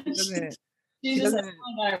 She doesn't. She's She just like, doesn't.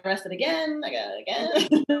 oh, I got arrested again. I got it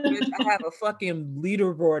Bitch, again. I have a fucking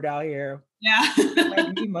leaderboard out here. Yeah.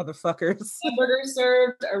 Like me, motherfuckers. Hamburger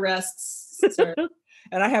served, arrests served.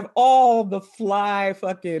 And I have all the fly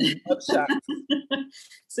fucking upshots.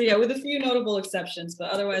 So yeah, with a few notable exceptions,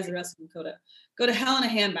 but otherwise the rest of them go to hell in a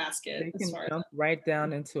handbasket. They As can far jump right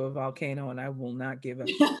down into a volcano and I will not give up.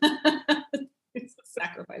 as it's a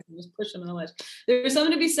sacrifice and just push them on the ledge. There's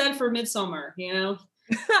something to be said for Midsummer, You know,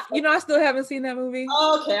 I still haven't seen that movie.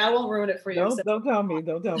 Okay, I won't ruin it for you. Don't tell me.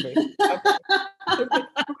 Don't tell me. Okay.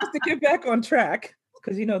 Just to get back on track,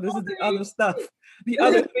 because this is the other stuff, the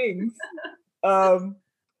other things.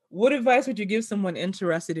 What advice would you give someone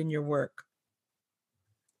interested in your work?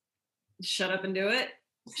 Shut up and do it.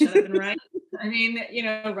 Shut up and write. I mean,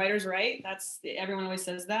 writers write. Everyone always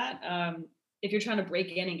says that. If you're trying to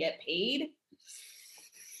break in and get paid,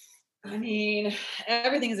 I mean,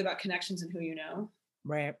 everything is about connections and who you know.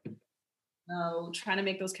 Right. So trying to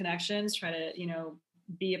make those connections, try to,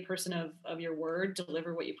 be a person of your word,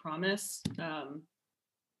 deliver what you promise.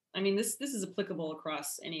 I mean, this is applicable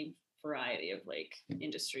across any variety of like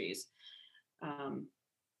industries.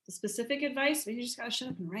 The specific advice, you just gotta shut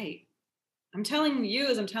up and write. I'm telling you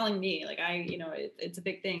as I'm telling me, like it's a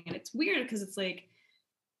big thing. And it's weird because it's like,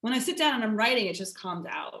 when I sit down and I'm writing, it just calms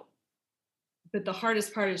out. But the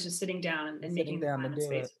hardest part is just sitting down and Sitting making the down to time and do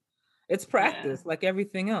it. space. It's Yeah. practice, like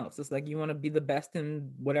everything else. It's like you want to be the best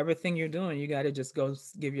in whatever thing you're doing. You got to just go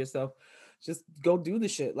give yourself, just go do the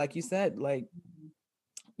shit. Like you said, like,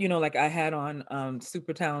 like I had on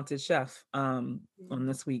super talented chef on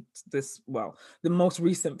the most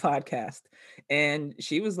recent podcast. And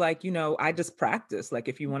she was like, I just practice. Like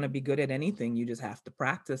if you want to be good at anything, you just have to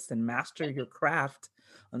practice and master your craft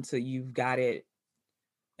until you've got it.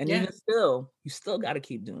 And Yeah. even still, you still got to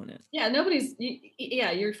keep doing it.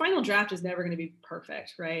 Yeah, your final draft is never going to be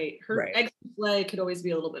perfect, right? Her Right. egg souffle could always be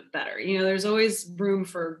a little bit better. There's always room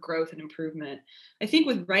for growth and improvement. I think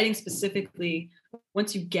with writing specifically,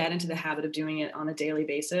 once you get into the habit of doing it on a daily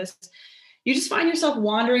basis, you just find yourself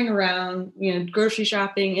wandering around, grocery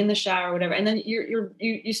shopping, in the shower, whatever, and then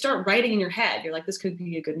you start writing in your head. You're like, this could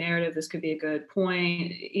be a good narrative, this could be a good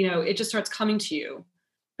point. It just starts coming to you.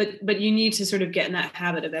 But you need to sort of get in that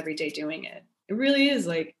habit of every day doing it. It really is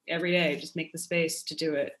like every day, just make the space to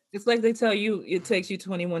do it. It's like they tell you it takes you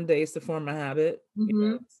 21 days to form a habit.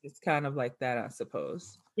 Mm-hmm. It's kind of like that, I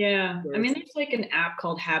suppose. Yeah. I mean, Whereas, there's like an app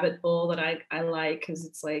called Habitbull that I like because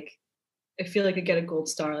it's like, I feel like I get a gold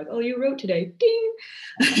star. Like, oh, you wrote today. Ding.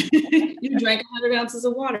 You drank 100 ounces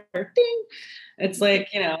of water. Ding. It's like,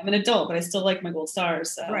 I'm an adult, but I still like my gold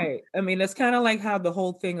stars. So. right. I mean, it's kind of like how the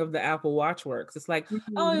whole thing of the Apple Watch works. It's like, oh,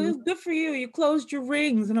 Mhm. it's good for you. You closed your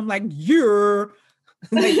rings. And I'm like, yeah.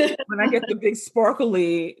 Like when I get the big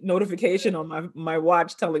sparkly notification on my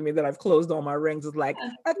watch telling me that I've closed all my rings, it's like,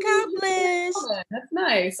 accomplished. That's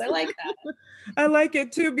nice. I like that. I like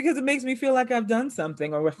it too because it makes me feel like I've done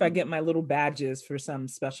something, or if I get my little badges for some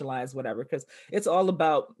specialized whatever, because it's all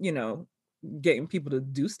about, getting people to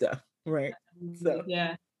do stuff, right? So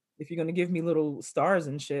Yeah. if you're gonna give me little stars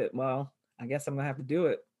and shit, well, I guess I'm gonna have to do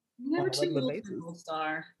it on Never a too regular old for a basis. gold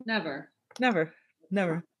star. Never. Never,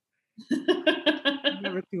 never,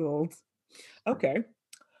 never too old. Okay.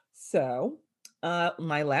 So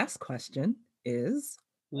my last question is,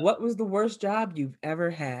 what was the worst job you've ever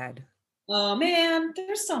had? Oh man,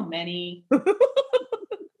 there's so many.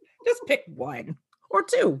 Just pick one or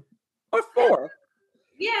two or four.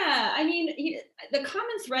 Yeah, I mean, the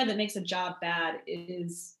common thread that makes a job bad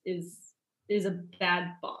is a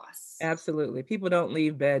bad boss. Absolutely. People don't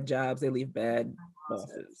leave bad jobs, they leave bad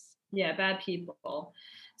bosses. Yeah, bad people.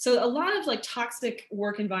 So a lot of like toxic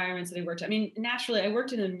work environments that I worked. I mean, naturally, I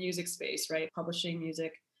worked in the music space, right? Publishing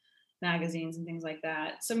music magazines and things like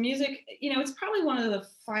that. So music, it's probably one of the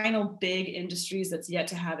final big industries that's yet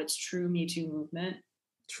to have its true Me Too movement.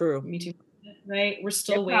 True. Me Too movement, right? We're Hip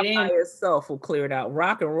still hop by waiting. itself will clear it out.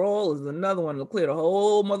 Rock and roll is another one that'll clear the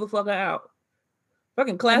whole motherfucker out.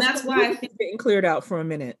 Fucking And classical that's why I music think, is getting cleared out for a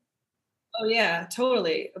minute. oh yeah,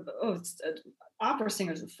 totally. Oh, opera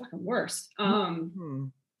singers are the fucking worst. Mm-hmm.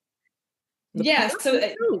 The Yeah, so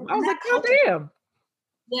piano too. I was like, God culture, damn.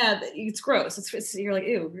 yeah, it's gross. You're like,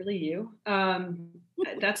 ew, really you?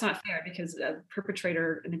 That's not fair because a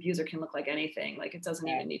perpetrator, an abuser can look like anything. Like it doesn't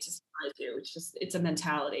even need to surprise you. It's a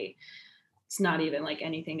mentality. It's not even like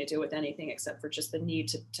anything to do with anything except for just the need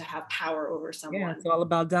to have power over Yeah, someone. it's all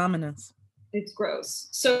about dominance. It's gross.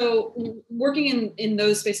 So working in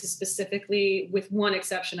those spaces specifically, with one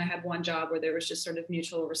exception, I had one job where there was just sort of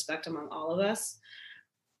mutual respect among all of us.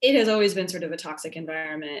 It has always been sort of a toxic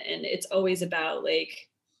environment, and it's always about like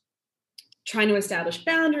trying to establish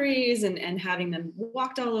boundaries and having them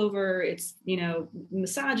walked all over. It's,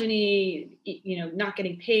 misogyny, not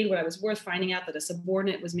getting paid what I was worth, finding out that a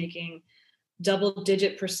subordinate was making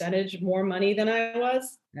double-digit percentage more money than I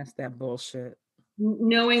was. That's that bullshit.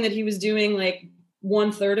 Knowing that he was doing like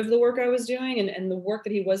 1/3 of the work I was doing, and the work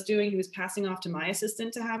that he was doing, he was passing off to my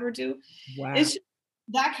assistant to have her do. Wow. It's just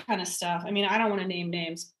that kind of stuff. I mean, I don't want to name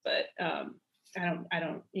names, but I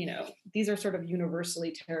don't, these are sort of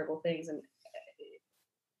universally terrible things. And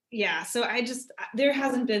yeah, so there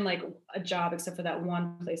hasn't been like a job except for that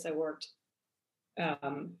one place I worked,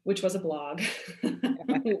 which was a blog.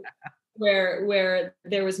 where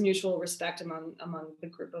there was mutual respect among the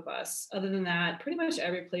group of us. Other than that, pretty much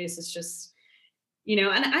every place is just, and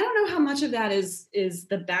I don't know how much of that is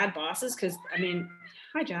the bad bosses, because I mean,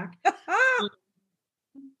 hi Jack.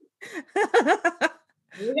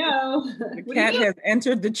 Here we go. The cat has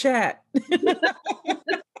entered the chat.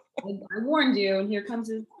 I warned you, and here comes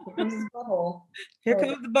his butthole. Here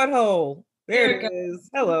comes the butthole. There it is.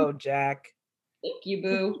 Hello, Jack. Thank you,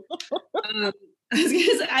 boo. I was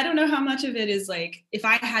gonna say, I don't know how much of it is like, if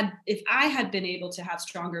I had been able to have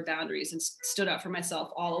stronger boundaries and stood up for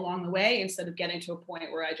myself all along the way, instead of getting to a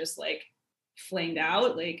point where I just like flamed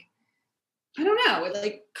out, like, I don't know,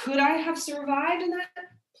 like, could I have survived in that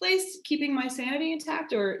place keeping my sanity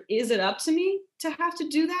intact, or is it up to me to have to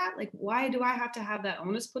do that? Like, why do I have to have that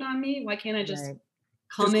onus put on me? Why can't I just Right.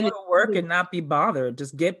 come Just in go and to work and not be bothered.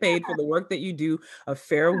 Just get paid for the work that you do, a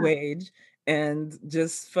fair yeah, wage, and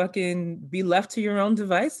just fucking be left to your own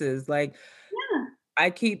devices. Like, yeah. I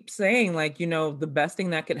keep saying, like, the best thing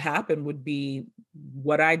that could happen would be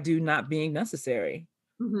what I do not being necessary,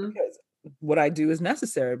 Mhm. because what I do is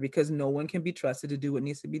necessary because no one can be trusted to do what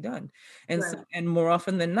needs to be done. And so, Right. and more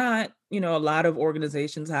often than not, a lot of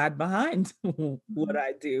organizations hide behind what Mhm.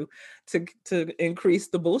 I do to increase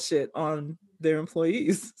the bullshit on their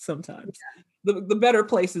employees sometimes. The better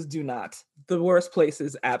places do not. The worst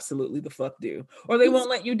places absolutely the fuck do. Or they It's won't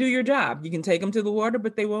let you do your job. You can take them to the water,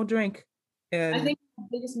 but they won't drink. I And think the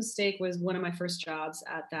biggest mistake was one of my first jobs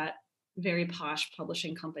at that very posh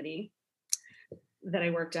publishing company that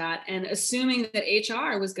I worked at, and assuming that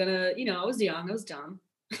HR was gonna, I was young, I was dumb.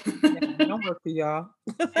 yeah, they don't work for y'all.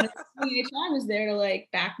 And assuming HR was there to like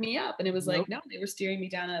back me up. And it was like, Nope. no, they were steering me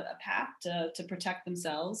down a path to protect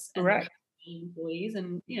themselves and their Correct. employees,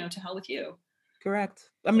 and to hell with you. Correct.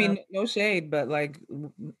 I So mean, no shade, but like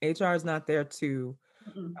HR is not there to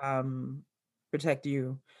mm-mm, um protect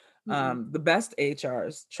you. mm-mm. The best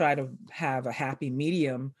HRs try to have a happy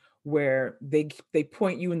medium where they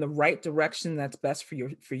point you in the right direction that's best for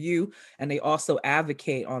you, and they also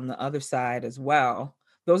advocate on the other side as well.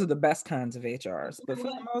 Those are the best kinds of HRs. You But know for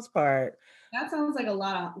the what? most part, That sounds like a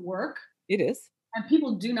lot of work, it is. and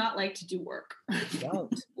people do not like to do work. They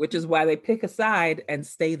don't, which is why they pick a side and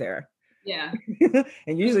stay there. Yeah. And Like,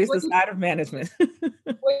 usually it's the side of management.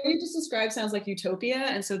 what you just described sounds like utopia,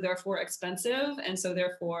 and so therefore expensive, and so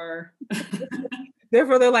therefore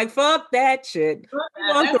Therefore, they're like, fuck that shit.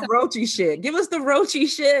 We want the that roachy shit. Give us the roachy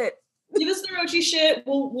shit. give us the Rochi shit.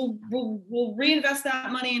 We'll reinvest that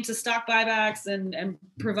money into stock buybacks and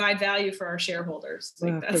provide value for our shareholders.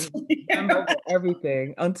 Like Because that's them over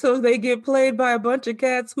everything until they get played by a bunch of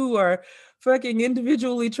cats who are fucking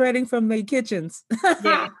individually trading from their kitchens.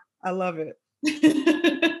 yeah. I love it.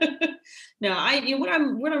 No, what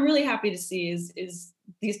I'm really happy to see is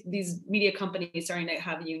these media companies starting to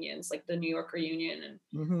have unions, like the New Yorker Union.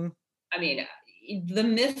 And Hmm. I mean, the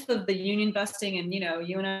myth of the union busting, and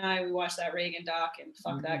you and I, we watched that Reagan doc, and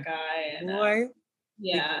fuck that guy. And Boy,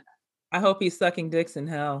 he, yeah, I hope he's sucking dicks in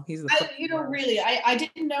hell. He's the fucking worst. really, I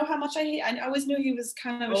didn't know how much I always knew he was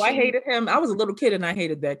kind of a Oh, I shady. hated him. I was a little kid and I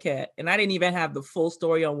hated that cat. And I didn't even have the full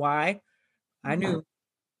story on why. I Mhm. knew.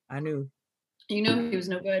 I knew. He was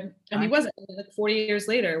no good, and he I wasn't. Like 40 years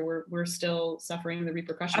later, we're still suffering the I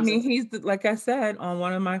repercussions mean, of. he's like I said on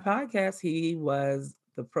one of my podcasts, he was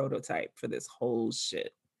the prototype for this whole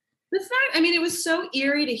shit. The fact, I mean, it was so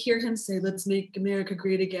eerie to hear him say, "Let's make America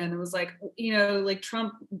great again." It was like, like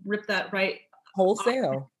Trump ripped that right off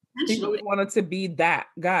Wholesale. He really intentionally. wanted to be that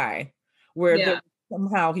guy where Yeah.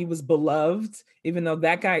 somehow he was beloved, even though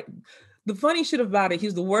that guy, the funny shit about it,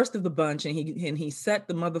 he's the worst of the bunch and he set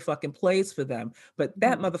the motherfucking plays for them. But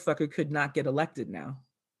that Mhm. motherfucker could not get elected now.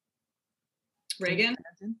 Can you Reagan.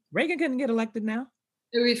 imagine? Reagan couldn't get elected now.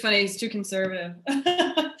 It would be funny. He's too conservative.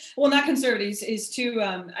 Well, not conservative. He's too.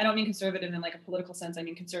 I don't mean conservative in like a political sense. I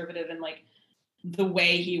mean conservative in like the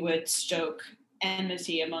way he would stoke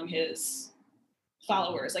enmity among his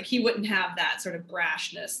followers. Like he wouldn't have that sort of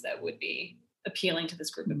brashness that would be appealing to this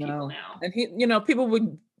group of people No. now. And people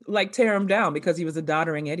would like tear him down because he was a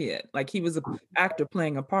doddering idiot. Like he was an actor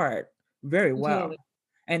playing a part very well. Totally.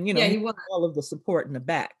 And Yeah, he he had was. all of the support in the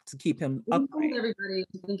back to keep him He fooled upright. everybody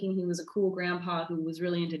into thinking he was a cool grandpa who was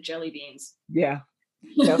really into jelly beans. Yeah.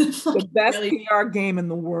 Yeah. The best Jelly, PR game in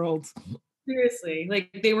the world. seriously, like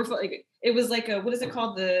they were like it was like a, what is it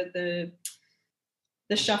called, the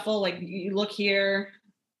shuffle? Like you look here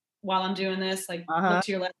while I'm doing this, like look Uh-huh.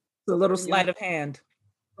 to your left. The little And you're, sleight of hand.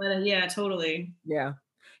 yeah, totally. Yeah.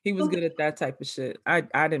 He was good at that type of shit. I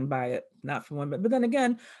didn't buy it, not for one bit. But then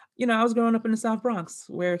again, I was growing up in the South Bronx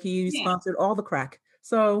where he Yeah, sponsored all the crack.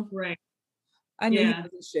 So right. I knew he Yeah.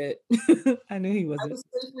 wasn't shit. I knew he I wasn't. was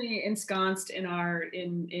certainly ensconced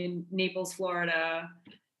in Naples, Florida.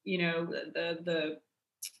 The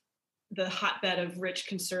hotbed of rich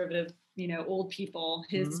conservative, old people.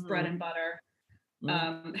 His bread Mhm, and butter.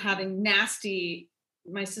 mhm, Having nasty.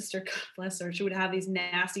 My sister, God bless her, she would have these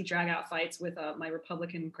nasty drag out fights with my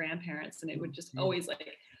Republican grandparents, and it would just mhm. always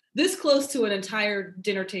like this close to an entire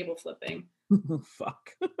dinner table flipping. Fuck.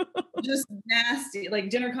 Just nasty. Like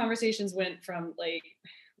dinner conversations went from like,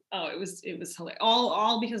 oh, it was hilarious.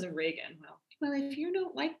 All because of Reagan. Well, if you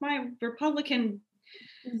don't like my Republican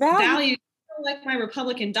Value. values, you don't like my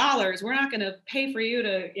Republican dollars, we're not going to pay for you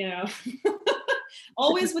to.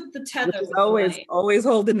 Always with the Which tether is with the always money. always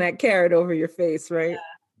holding that carrot over your face, right?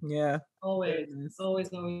 Yeah. Always, Very nice. always,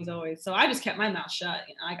 always, always. So I just kept my mouth shut.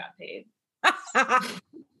 You know, I got paid.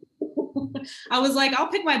 I was like, I'll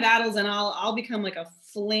pick my battles and I'll become like a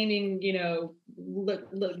flaming, you know,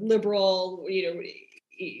 liberal, you know,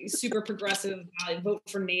 super progressive, I vote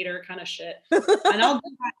for Nader kind of shit. And I'll do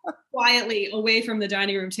that quietly away from the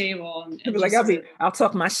dining room table He'd and be like, just sort of, I'll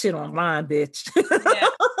talk my shit online, bitch. yeah, yeah.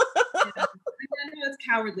 I know it's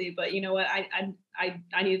cowardly, but you know what?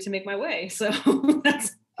 I needed to make my way. So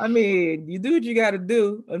that's I mean, you do what you got to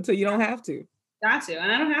do until you don't have to. got to.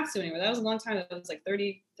 And I don't have to anymore. That was a long time. That was like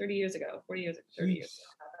 30 years ago, 40 years, 30 years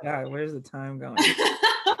Sheesh. ago. God, where's the time going?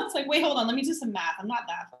 I was like, wait, hold on. Let me do some math. I'm not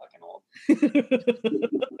that fucking old.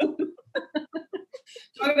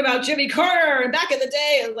 Talking about Jimmy Carter back in the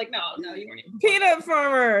day. I was like, no, you weren't even. Peanut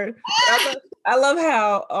farmer. I love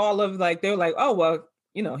how all of like, they were like, oh, well,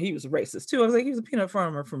 you know, he was racist too. I was like, he was a peanut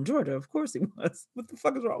farmer from Georgia. Of course he was. What the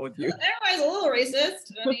fuck is wrong with you? Everybody's a little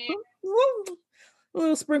racist. I mean, A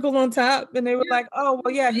little sprinkle on top, and they were yeah, like, "Oh,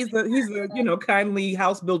 well, yeah, he's a you know kindly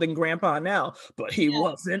house building grandpa now, but he yeah.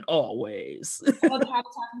 wasn't always." About the Habitat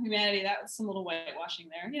for Humanity. That was some little whitewashing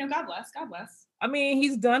there. You know, God bless. God bless. I mean,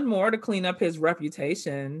 he's done more to clean up his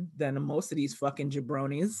reputation than most of these fucking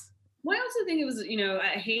jabronis. Well, I also think it was, you know,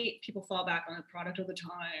 I hate people fall back on the product of the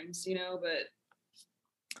times, you know, but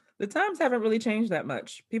The times haven't really changed that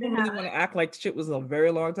much. People it really happened. want to act like shit was a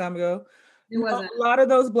very long time ago. It No, wasn't. a lot of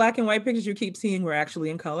those black and white pictures you keep seeing were actually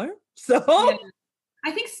in color. Yeah. So,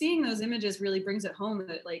 I think seeing those images really brings it home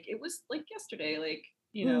that like it was like yesterday, like,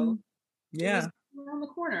 you know, mm, it was yeah, around the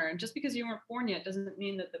corner. And just because you weren't born yet doesn't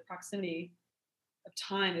mean that the proximity of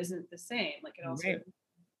time isn't the same. Like it also right, isn't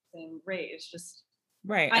the same rate. It's just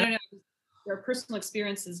right. I don't know. There are personal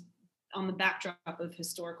experiences on the backdrop of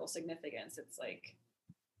historical significance. It's like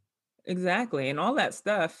Exactly. And all that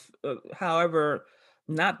stuff, however,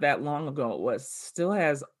 not that long ago it was, still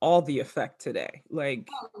has all the effect today. Like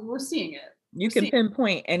oh, we're seeing it. you We're can seeing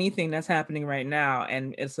pinpoint anything that's happening right now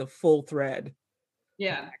and it's a full thread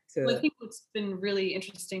yeah. back Well, I to think what's been really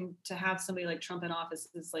interesting to have somebody like Trump in office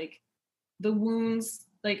is like the wounds.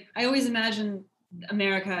 Like I always imagine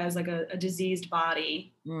America as like a diseased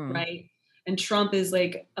body, mm, right? And Trump is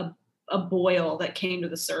like a boil that came to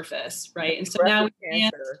the surface, right? And so now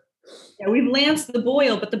aggressive cancer. we've lanced the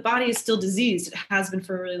boil, but the body is still diseased. It has been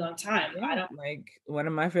for a really long time. I Yeah, don't. like one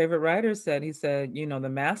of my favorite writers said, he said, you know, the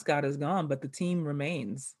mascot is gone, but the team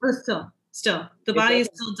remains. But still, the It body is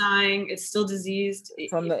doesn't still dying. It's still diseased.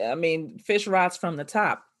 from the, I mean, fish rots from the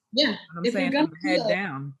top. Yeah, I'm if you're saying gonna from the head heal,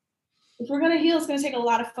 down. it's gonna take a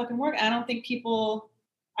lot of fucking work. I don't think people.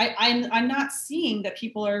 I'm not seeing that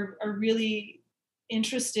people are really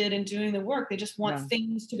interested in doing the work. They just want No.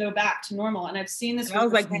 things to go back to normal. And I've seen this And I for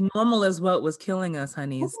was like, percent. normal is what was killing us,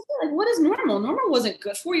 honeys. Like, what is normal? Normal wasn't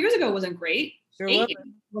good. 4 years ago wasn't great. Sure 8 years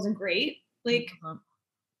wasn't. wasn't great. Like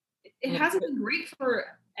it Like, hasn't been great forever.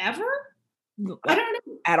 I uh, don't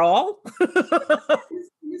know. at all.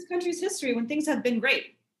 In this country's history, when things have been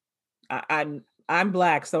great, I'm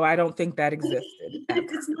black, so I don't think that existed ever.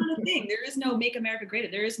 it's not a thing. There is no make America great.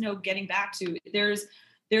 There is no getting back to. There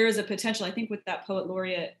is a potential. I think with that poet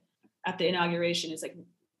laureate at the inauguration is like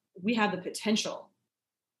we have the potential.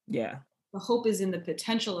 Yeah. The hope is in the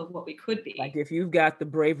potential of what we could Like be. if you've got the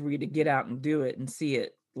bravery to get out and do it and see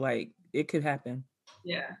it, like it could happen.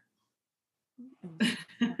 Yeah.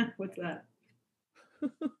 What's that?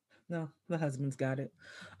 No, the husband's got it.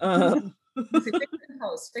 Fix it in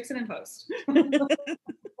post. Fix it in post.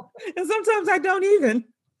 And sometimes I don't even.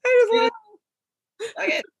 I just Yeah. like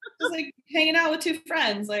Okay. Just like hanging out with two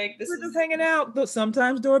friends. Like this we're is just hanging out. But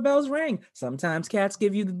sometimes doorbells ring. Sometimes cats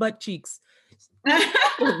give you the butt cheeks.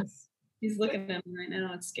 He's looking at me right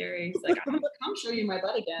now. It's scary. He's like, I'm gonna come show you my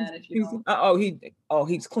butt again if you He's, don't.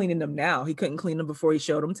 he's cleaning them now. He couldn't clean them before he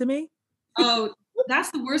showed them to me. Oh,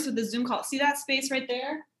 that's the worst with the Zoom call. See that space right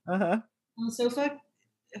there Uh-huh. on the sofa?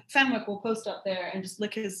 Fenwick will post up there and just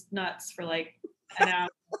lick his nuts for like an hour.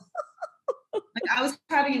 Like I was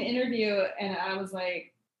having an interview and I was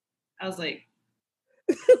like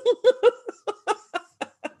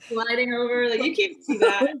sliding over. Like you can't see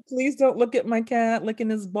that. Please don't look at my cat licking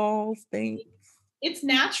his balls. Thanks. It's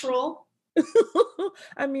natural.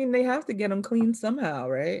 I mean, they have to get him clean somehow,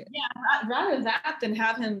 right? Yeah, rather that than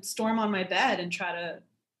have him storm on my bed and try to.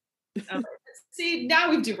 See, now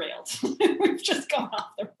we've derailed. We've just gone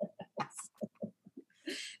off the That's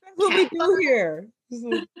what we do here.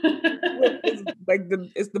 It's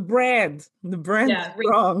the brand. The brand is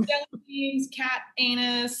strong. Jelly beans, cat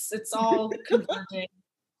anus. It's all converging.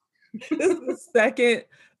 This is the second.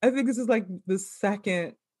 I think this is like the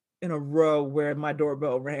second in a row where my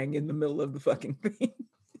doorbell rang in the middle of the fucking thing.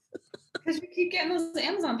 Because you keep getting those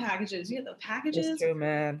Amazon packages. You get the It's packages. true,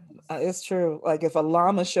 man. It's true. Like if a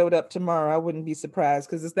llama showed up tomorrow, I wouldn't be surprised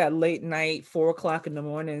because it's that late night, 4 o'clock in the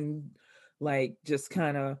morning, like just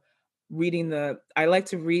kind of reading the. I like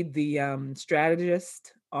to read the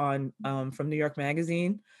Strategist on from New York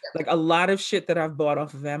Magazine. Like a lot of shit that I've bought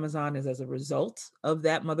off of Amazon is as a result of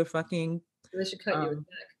that motherfucking. They should cut you a Um, check.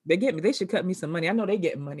 they get me. They should cut me some money. I know they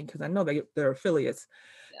getting money because I know they're affiliates,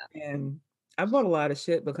 Yeah. and I bought a lot of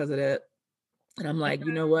shit because of that. And I'm like,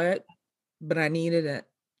 you know what? But I needed it.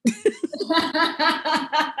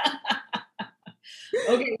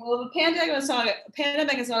 Okay, well, the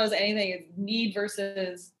pandemic is not as anything. It's need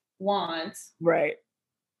versus want. Right.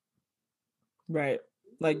 Right.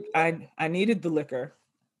 Like I needed the liquor.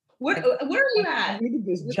 What? I, Where are you I at? needed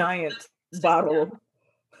this giant bottle,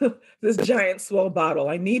 this giant swell bottle.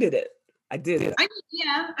 I needed it. I did it.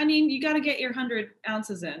 Yeah, I mean, you got to get your 100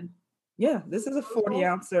 ounces in. Yeah, this is a 40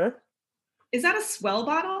 ouncer. Is that a swell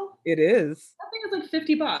bottle? It is. I think it's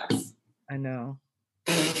like $50. I know.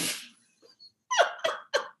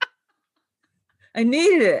 I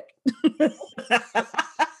needed it.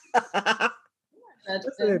 I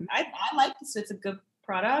like this. It's a good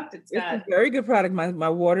product. It's a very good product. My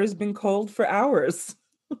water's been cold for hours.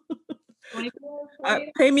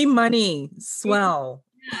 Pay me money, swell.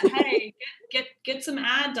 Yeah, hey, get some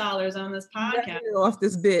ad dollars on this podcast. Off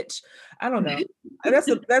this bitch. I don't know. That's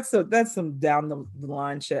some down the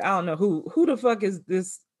line shit. I don't know who the fuck is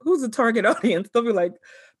this. Who's the target audience? They'll be like,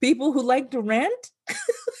 people who like to rant.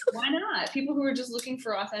 Why not? People who are just looking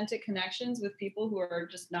for authentic connections with people who are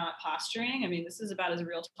just not posturing. I mean, this is about as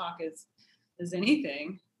real talk as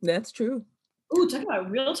anything. That's true. Ooh, talk about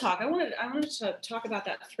real talk. I wanted to talk about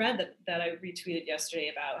that thread that I retweeted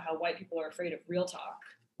yesterday about how white people are afraid of real talk.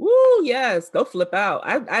 Ooh, yes, they'll flip out.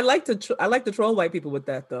 I like to troll white people with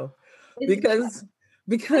that though, because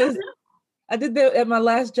I did that at my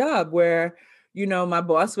last job where my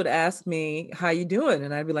boss would ask me, "How you doing?"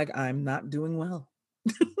 and I'd be like, "I'm not doing well."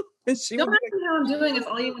 And she don't ask me how I'm doing if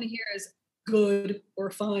all you want to hear is good or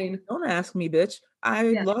fine. Don't ask me, bitch.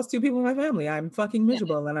 I lost 2 people in my family. I'm fucking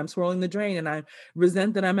miserable and I'm swirling the drain and I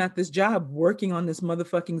resent that I'm at this job working on this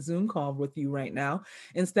motherfucking Zoom call with you right now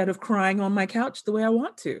instead of crying on my couch the way I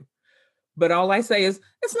want to. But all I say is,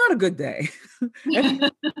 it's not a good day.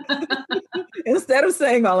 Instead of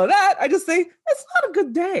saying all of that, I just say, it's not a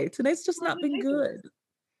good day. Today's just not been good.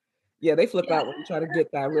 Yeah, they flip out when you try to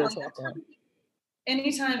get that real talk on.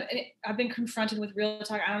 Anytime I've been confronted with real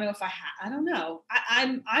talk, I don't know if I don't know.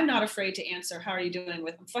 I'm not afraid to answer, how are you doing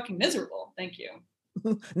with, I'm fucking miserable. Thank you.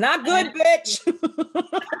 Not good, bitch.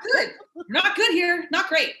 Not good. Not good here. Not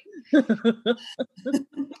great.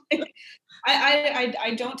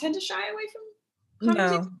 I don't tend to shy away from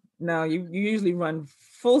conversation. No, you usually run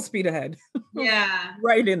full speed ahead. Yeah.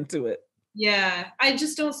 Right into it. Yeah. I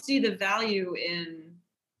just don't see the value in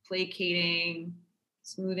placating,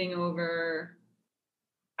 smoothing over.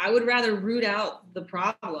 I would rather root out the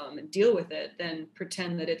problem and deal with it than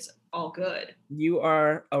pretend that it's all good. You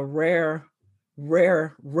are a rare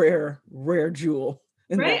jewel.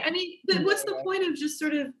 Right? I mean, but what's the point of just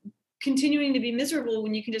sort of continuing to be miserable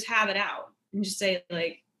when you can just have it out and just say,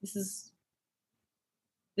 like, this is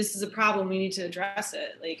a problem, we need to address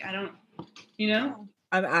it. Like, I don't,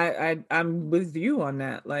 I'm with you on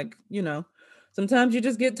that. Like, sometimes you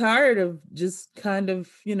just get tired of just kind of,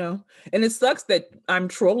 and it sucks that I'm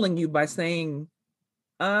trolling you by saying,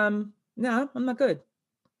 no, I'm not good.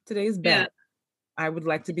 Today's bad. I would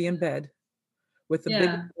like to be in bed with a big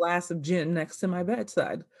glass of gin next to my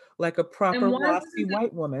bedside, like a proper glossy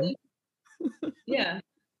white woman. Yeah.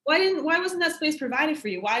 Why wasn't that space provided for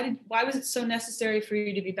you? Why was it so necessary for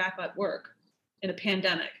you to be back at work in a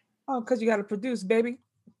pandemic? Oh, because you got to produce, baby.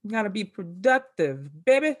 You got to be productive,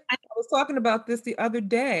 baby. I was talking about this the other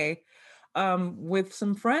day with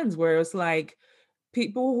some friends where it's like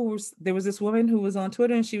there was this woman who was on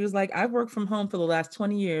Twitter and she was like, I've worked from home for the last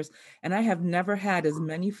 20 years and I have never had as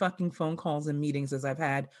many fucking phone calls and meetings as I've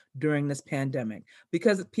had during this pandemic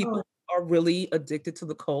because people are really addicted to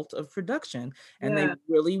the cult of production and they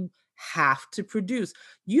really have to produce.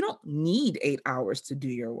 You don't need 8 hours to do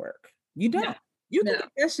your work. You don't. No. You can get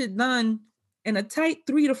that shit done in a tight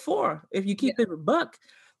 3 to 4 if you keep it a buck.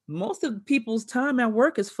 Most of the people's time at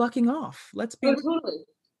work is fucking off. Let's be totally.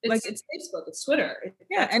 It's Facebook, it's Twitter.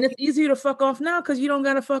 And it's easier to fuck off now because you don't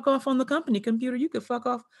got to fuck off on the company computer. You could fuck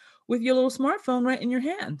off with your little smartphone right in your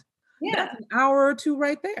hand. Yeah. That's an hour or 2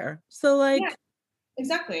 right there. So like. Yeah,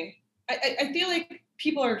 exactly. I feel like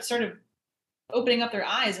people are sort of opening up their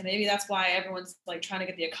eyes and maybe that's why everyone's like trying to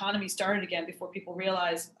get the economy started again before people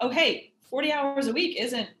realize, oh, hey, 40 hours a week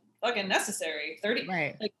isn't fucking necessary. 30.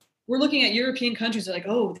 Right. Like we're looking at European countries, they're like,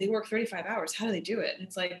 oh, they work 35 hours. How do they do it? And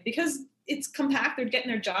it's like, because it's compact, they're getting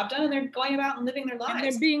their job done and they're going about and living their And they're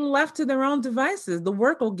lives. being left to their own devices. The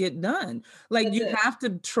work will get done. Like, That's you it. have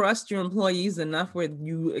to trust your employees enough where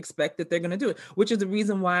you expect that they're going to do it, which is the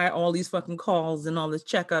reason why all these fucking calls and all this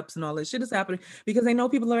checkups and all this shit is happening, because they know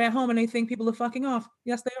people are at home and they think people are fucking off.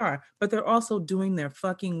 Yes, they are, but they're also doing their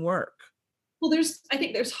fucking work. Well, I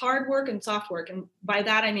think there's hard work and soft work. And by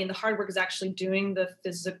that, I mean, the hard work is actually doing the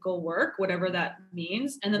physical work, whatever that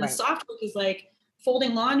means. And then the Right. soft work is like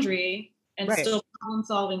folding laundry and Right. still problem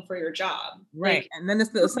solving for your job. Right. Like, And then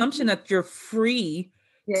it's the assumption that you're free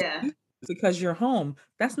yeah. because you're home.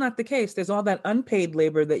 That's not the case. There's all that unpaid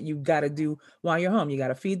labor that you got to do while you're home. You got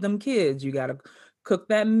to feed them kids. You got to cook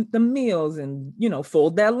the meals and, you know,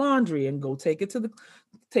 fold that laundry and go take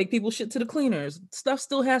people shit to the cleaners. Stuff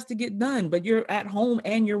still has to get done, but you're at home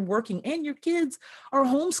and you're working and your kids are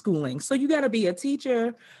homeschooling. So you got to be a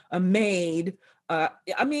teacher, a maid,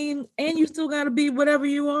 I mean, and you still got to be whatever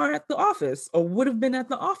you are at the office or would have been at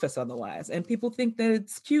the office otherwise. And people think that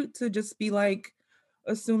it's cute to just be like,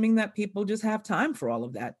 assuming that people just have time for all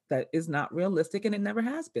of that. That is not realistic, and it never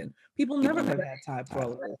has been. People never have had time for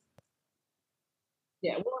all of this.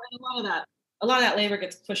 Yeah. Well, and a lot of that labor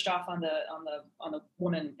gets pushed off on the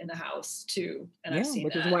woman in the house too. And I've seen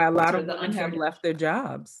Which that. is why a lot sort of the women have unfair- left their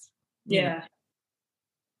jobs. You know, Yeah.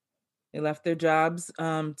 they left their jobs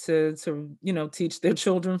to you know, teach their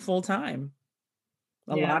children full time.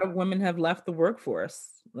 A Yeah. lot of women have left the workforce,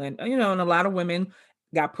 and you know, and a lot of women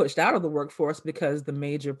got pushed out of the workforce because the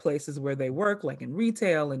major places where they work, like in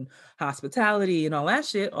retail and hospitality and all that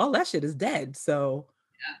shit is dead. So,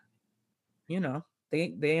 you know,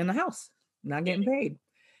 they in the house, not getting paid.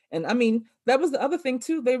 And I mean, that was the other thing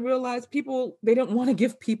too. They realized they didn't want to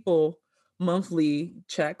give people monthly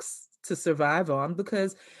checks to survive on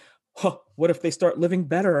because what if they start living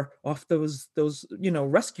better off those you know,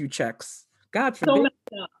 rescue checks? God So forbid.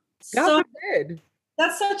 messed up. God So forbid.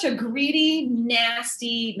 that's such a greedy,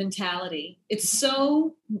 nasty mentality. It's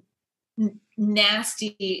so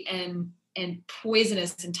nasty and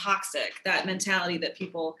poisonous and toxic, that mentality that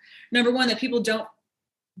people, number one, that people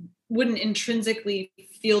wouldn't intrinsically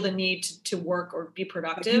feel the need to work or be Like,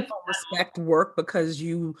 productive. you don't respect work because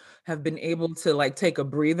you have been able to like take a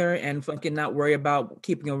breather and fucking not worry about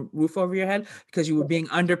keeping a roof over your head because you were being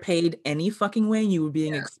underpaid any fucking way and you were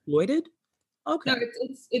being exploited. Okay. No,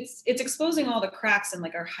 it's exposing all the cracks in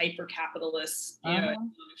like our hyper capitalist, you know,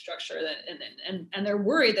 economic structure, and they're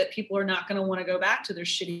worried that people are not going to want to go back to their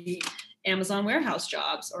shitty Amazon warehouse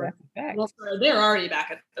jobs, or they're already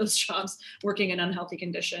back at those jobs working in unhealthy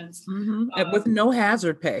conditions with no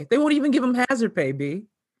hazard pay. They won't even give them hazard pay, B.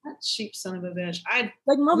 That cheap son of a bitch.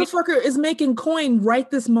 Like, motherfucker is making coin right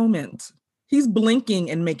this moment. He's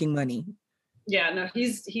blinking and making money. Yeah, no,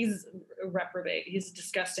 he's a reprobate. He's a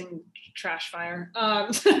disgusting trash fire.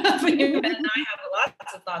 And I have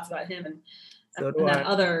lots of thoughts about him and that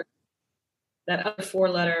other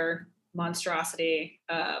 4-letter monstrosity,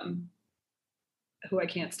 who I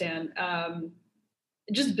can't stand.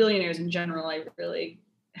 Just billionaires in general, I really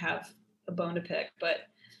have a bone to pick. But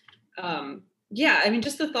yeah, I mean,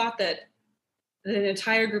 just the thought that an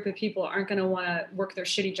entire group of people aren't going to want to work their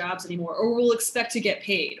shitty jobs anymore, or will expect to get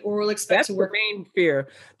paid, or will expect to work. That's the main fear.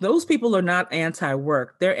 Those people are not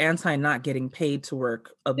anti-work. They're anti not getting paid to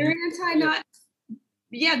work. They're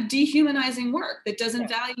anti dehumanizing work that doesn't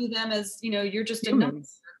value them as, you know, you're just a number,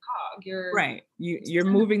 cog. You're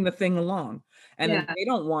moving the thing along. And they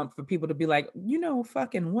don't want for people to be like, you know,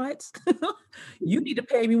 fucking what? You need to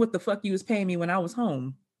pay me what the fuck you was paying me when I was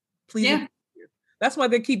home. Please. Yeah. That's why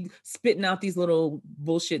they keep spitting out these little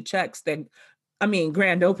bullshit checks that, I mean,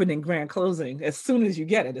 grand opening, grand closing. As soon as you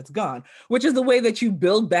get it, it's gone, which is the way that you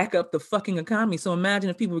build back up the fucking economy. So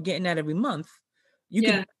imagine if people were getting that every month, you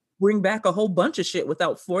could bring back a whole bunch of shit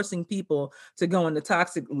without forcing people to go into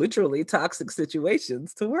literally toxic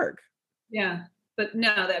situations to work. Yeah. But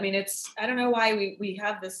no, I mean, I don't know why we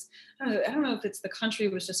have this, I don't know if it's the country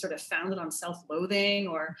was just sort of founded on self-loathing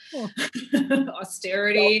or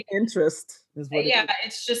austerity. Interest is what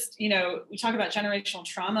it's just, you know, we talk about generational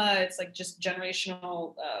trauma. It's like just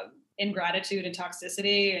generational ingratitude and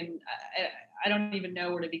toxicity. And I don't even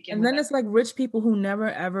know where to begin. And then it's like rich people who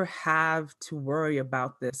never ever have to worry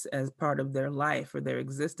about this as part of their life or their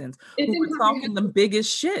existence. Who are talking the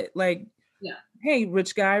biggest shit. Like, hey,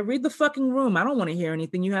 rich guy, read the fucking room. I don't want to hear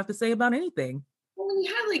anything you have to say about anything. Well, when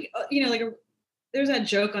you have like, you know, there's that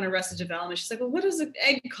joke on Arrested Development. She's like, well, what does an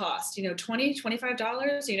egg cost? You know, $20,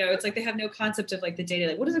 $25? You know, it's like they have no concept of like the data.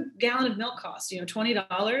 Like, what does a gallon of milk cost? You know,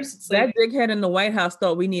 $20? It's that dickhead in the White House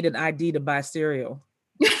thought we needed ID to buy cereal.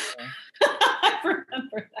 I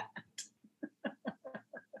remember that.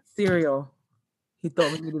 cereal. He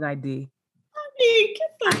thought we needed ID. Get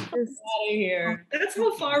the I fuck out of just, here. That's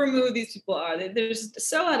how far removed these people are. They're just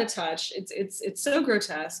so out of touch. It's so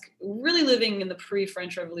grotesque. Really living in the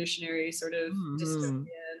pre-French Revolutionary sort of mhm. dystopian.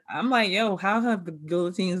 I'm like, yo, how have the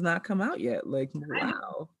guillotines not come out yet? Like, I know.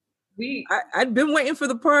 wow. We I'd been waiting for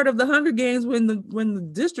the part of the Hunger Games when the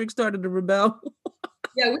district started to rebel.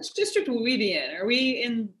 yeah, which district will we be in? Are we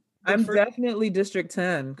in the I'm first? definitely District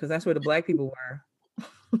 10 because that's where the black people were.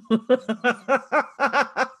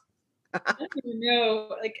 I don't even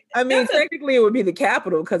know. Like I mean, that's a technically, it would be the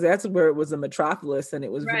capital because that's where it was a metropolis and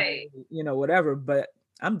it was very, right. whatever. But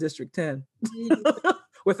I'm District 10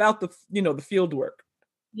 without the, the field work.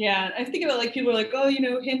 Yeah, I think about like people are like, oh,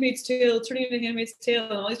 Handmaid's Tale, turning into Handmaid's Tale,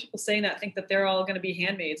 and all these people saying that think that they're all going to be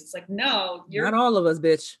handmaids. It's like, no, Not all of us,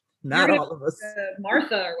 bitch. you're Not going to all of us. be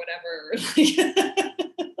Martha or whatever.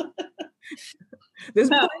 There's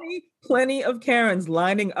No. plenty of Karens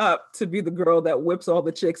lining up to be the girl that whips all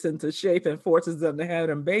the chicks into shape and forces them to have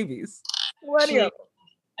them babies. Plenty Actually, of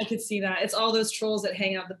I could see that. It's all those trolls that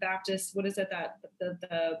hang out the Baptist. What is it that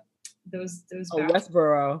those Oh, Baptist?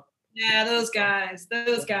 Westboro. Yeah, those guys.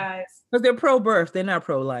 Those guys. Because they're pro-birth, they're not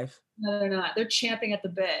pro-life. No, they're not. They're champing at the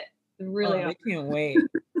bit. They really Oh, are. they can't wait.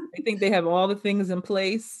 They think they have all the things in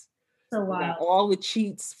place. So They got wild. all the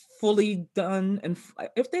cheats fully done, and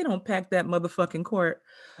if they don't pack that motherfucking court,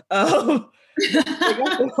 they got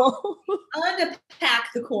the whole.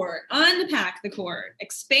 Unpack the court. Unpack the court.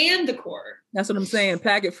 Expand the court. That's what I'm saying.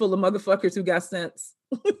 Pack it full of motherfuckers who got sense.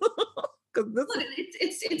 Because Look,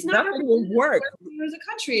 it's not nothing will work. as a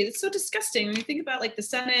country. It's so disgusting when you think about like the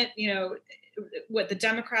Senate. What the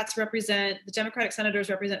Democrats represent. The Democratic senators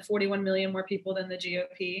represent 41 million more people than the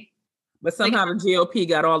GOP. But somehow the GOP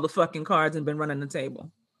got all the fucking cards and been running the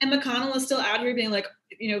table. And McConnell is still out here being like,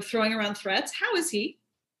 throwing around threats. How is he?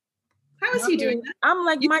 How is he doing that? I'm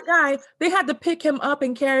like, my guy, they had to pick him up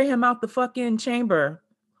and carry him out the fucking chamber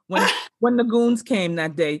when the goons came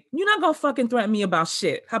that day. You're not gonna fucking threaten me about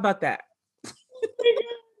shit. How about that?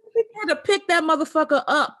 They had to pick that motherfucker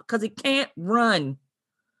up because he can't run.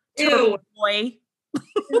 Turtle boy.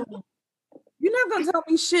 You're not gonna tell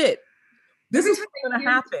me shit. This is what's gonna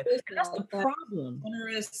happen. That's the problem.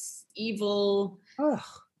 Onerous, evil. Ugh.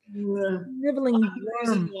 Nibbling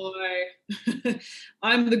worm.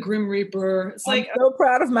 I'm the Grim Reaper. It's I'm so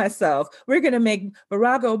proud of myself. We're gonna make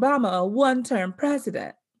Barack Obama a one-term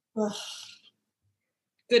president.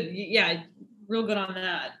 Good, yeah, real good on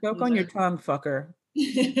that. Joke on your tongue, fucker.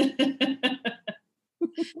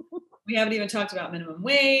 We haven't even talked about minimum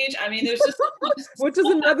wage. I mean, there's just which is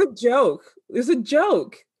another joke. It's a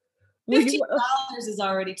joke. $15 is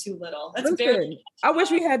already too little. That's very. I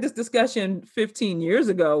wish we had this discussion 15 years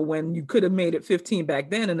ago when you could have made it 15 back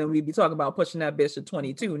then, and then we'd be talking about pushing that bitch to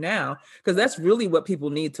 22 now, because that's really what people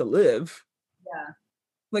need to live. Yeah.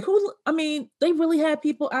 Like they really had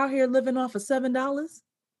people out here living off of $7.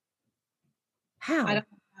 How?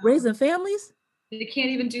 Raising families? You can't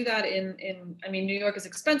even do that in New York is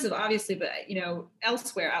expensive, obviously, but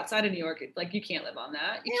elsewhere outside of New York, like you can't live on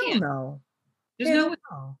that. You can't. No. There's no.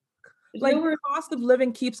 Like the cost of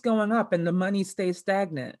living keeps going up and the money stays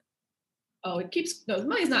stagnant. Oh, the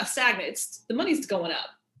money's not stagnant. The money's going up.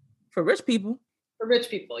 For rich people. For rich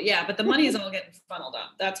people, yeah, but the money is all getting funneled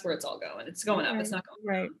up. That's where it's all going. It's going up. It's not going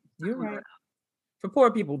right. You're right. For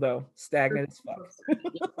poor people, though, stagnant as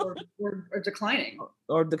fuck. or declining.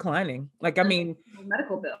 Or declining. Like, I mean,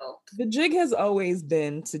 medical bill. The jig has always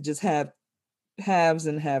been to just have haves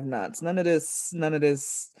and have-nots. None of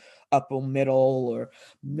this upper middle or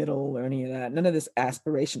any of that. None of this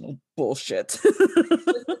aspirational bullshit.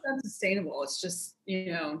 It's not sustainable. It's just,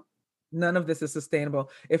 None of this is sustainable.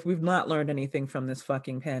 If we've not learned anything from this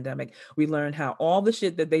fucking pandemic, we learned how all the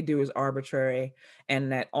shit that they do is arbitrary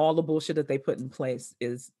and that all the bullshit that they put in place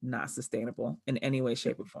is not sustainable in any way,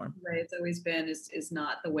 shape, or form. Right. It's always been is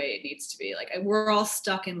not the way it needs to be. Like we're all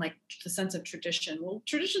stuck in like the sense of tradition. Well,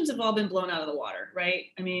 traditions have all been blown out of the water, right?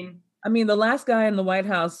 I mean, the last guy in the White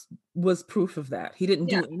House was proof of that. He didn't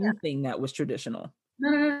do anything that was traditional.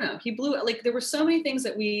 No. He blew it. Like there were so many things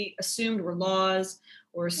that we assumed were laws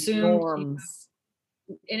or assumed norms.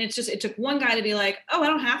 And it took one guy to be like, oh, I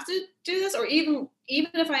don't have to do this. Or even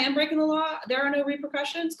if I am breaking the law, there are no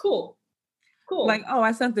repercussions. Cool. Like, oh,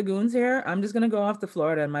 I sent the goons here. I'm just going to go off to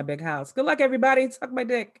Florida in my big house. Good luck, everybody. Suck my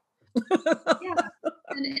dick. Yeah.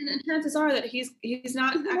 And chances are that he's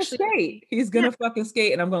not actually skate. He's gonna fucking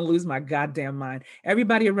skate, and I'm gonna lose my goddamn mind.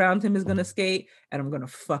 Everybody around him is gonna skate, and I'm gonna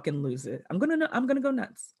fucking lose it. I'm gonna go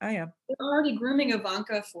nuts. I am. They're already grooming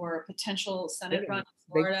Ivanka for a potential Senate run in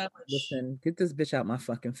Florida. Listen, get this bitch out my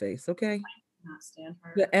fucking face, okay? Not stand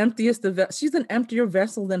her. The emptiest of she's an emptier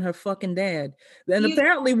vessel than her fucking dad. And He is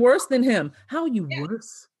apparently worse than him. How are you yeah,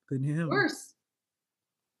 worse than him? worse.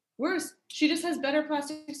 Worse. She just has better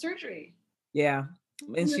plastic surgery. Yeah.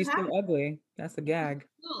 And You she's have still ugly. That's a gag.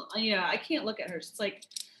 yeah, I can't look at her. It's like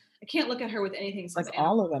I can't look at her with anything Like since Animal.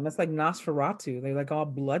 all of them. It's like Nosferatu. They're like all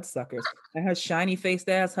bloodsuckers. And her shiny faced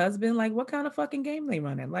ass husband. Like, what kind of fucking game they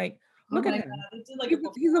running? Like, Oh look at my god, him. they did like a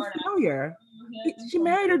He's a before and failure. after She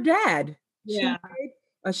married her dad. She Yeah. married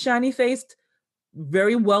a shiny faced,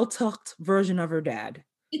 very well tucked version of her dad.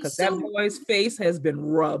 Because It's that so boy's face has been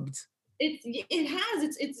rubbed. it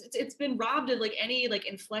has it's been robbed of like any like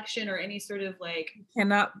inflection or any sort of like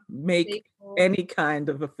Cannot make facial. any kind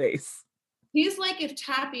of a face. He's like if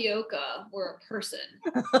tapioca were a person,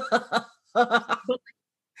 Nice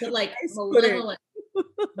but like pudding.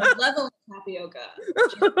 malevolent tapioca.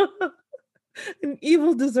 An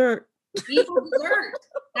evil dessert. Evil dessert.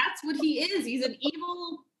 That's what he is. He's an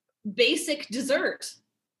evil basic dessert.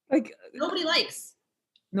 Like Nobody likes.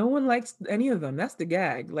 no one likes any of them. That's the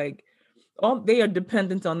gag. Like all they are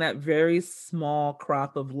dependent on that very small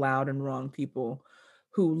crop of loud and wrong people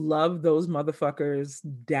who love those motherfuckers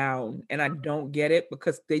down. And I don't get it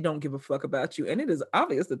because they don't give a fuck about you. And it is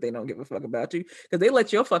obvious that they don't give a fuck about you because they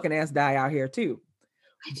let your fucking ass die out here too.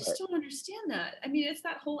 I just don't understand that. I mean, it's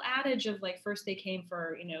that whole adage of like first they came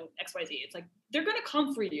for, you know, XYZ. It's like they're gonna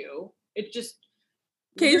come for you. It just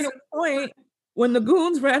Case in point, when the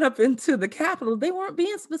goons ran up into the Capitol, they weren't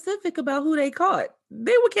being specific about who they caught.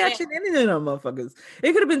 They were catching any of them motherfuckers.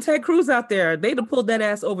 It could have been Ted Cruz out there. They'd have pulled that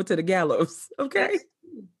ass over to the gallows. Okay.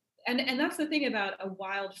 And that's the thing about a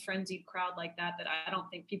wild, frenzied crowd like that I don't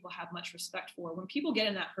think people have much respect for. When people get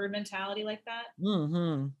in that herd mentality like that,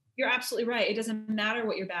 you're absolutely right. It doesn't matter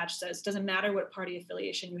what your badge says. It doesn't matter what party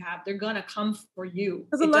affiliation you have. They're gonna come for you.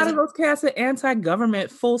 Because a lot of those cats are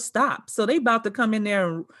anti-government, full stop. So they about to come in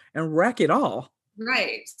there and wreck it all.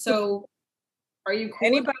 Right. So are you cool?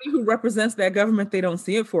 Anybody who represents that government they don't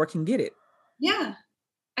see it for can get it. Yeah.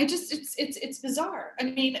 I just it's bizarre. I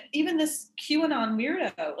mean, even this QAnon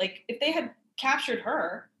weirdo, like if they had captured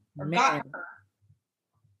her or got her,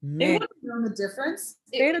 they wouldn't have known the difference.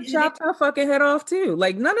 They'd have chopped her fucking head off too.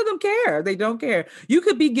 Like none of them care. They don't care. You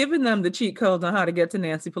could be giving them the cheat codes on how to get to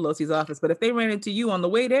Nancy Pelosi's office, but if they ran into you on the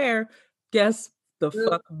way there, guess the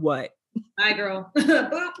fuck what? Hi, girl.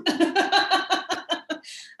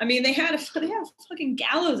 I mean, they have fucking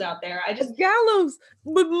gallows out there. Gallows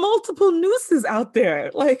with multiple nooses out there.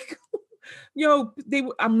 Like, yo,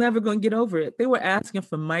 I'm never gonna get over it. They were asking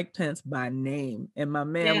for Mike Pence by name, and my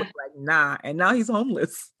man was like, "Nah," and now he's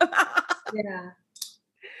homeless. Yeah.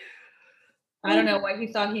 I don't know why he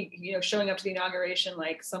thought showing up to the inauguration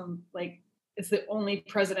like it's the only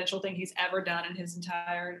presidential thing he's ever done in his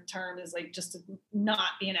entire term is like just to not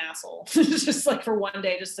be an asshole, just like for one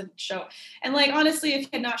day, just to show. And like honestly, if he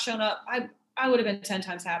had not shown up, I would have been 10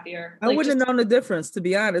 times happier. I wouldn't have known the difference, to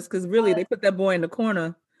be honest, because really they put that boy in the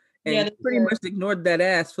corner and pretty much ignored that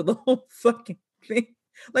ass for the whole fucking thing.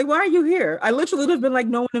 Like, why are you here? I literally would have been like,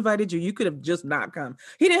 no one invited you. You could have just not come.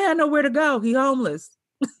 He didn't have nowhere to go. He's homeless.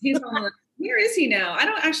 He's homeless. Where is he now? I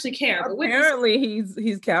don't actually care. But apparently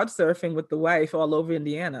he's couch surfing with the wife all over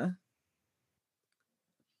Indiana.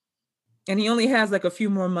 And he only has like a few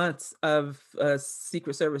more months of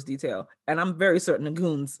Secret Service detail. And I'm very certain the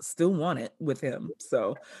goons still want it with him.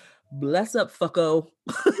 So bless up, fucko.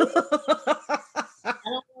 I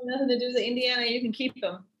don't want nothing to do with Indiana. You can keep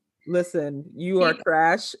him. Listen, you are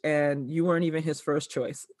trash and you weren't even his first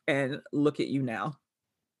choice. And look at you now.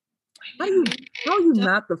 How are you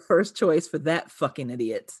not the first choice for that fucking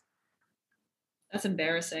idiot? That's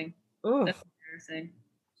embarrassing. Ugh. That's embarrassing.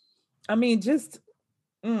 I mean, just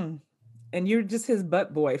and you're just his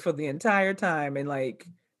butt boy for the entire time and like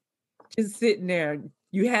just sitting there.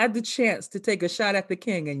 You had the chance to take a shot at the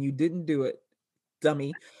king and you didn't do it,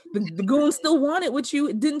 dummy. The goons still want it with you.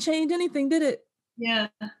 It didn't change anything, did it? Yeah.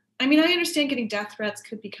 I mean, I understand getting death threats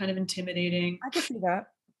could be kind of intimidating. I can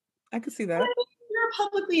see that. You're a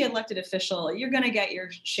publicly elected official. You're going to get your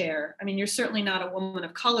share. I mean, you're certainly not a woman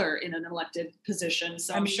of color in an elected position.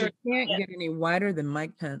 So I'm sure you can't get any whiter than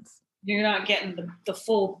Mike Pence. You're not getting the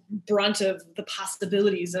full brunt of the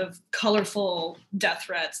possibilities of colorful death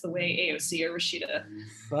threats the way AOC or Rashida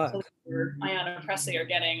or Ayanna Pressley are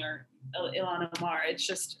getting, or Ilhan Omar. It's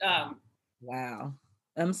just wow.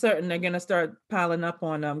 I'm certain they're gonna start piling up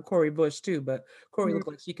on Cori Bush too, but Cori looks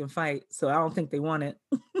like she can fight, so I don't think they want it.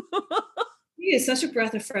 She is such a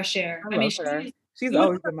breath of fresh air. I mean, she's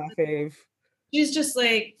always been my fave. She's just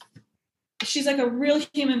like she's like a real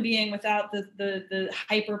human being without the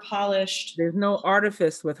hyper polished. There's no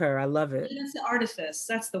artifice with her. I love it. That's the artifice.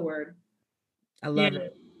 That's the word. I love Yeah.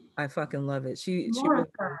 it. I fucking love it. She More really of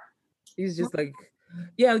her. is. She's just like,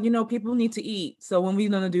 yeah, you know, people need to eat. So when we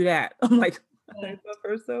gonna do that? I'm like, I Yeah. love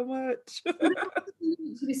her so much. Well, there's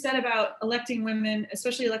something to be said about electing women,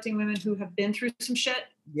 especially electing women who have been through some shit,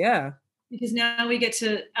 Yeah. because now we get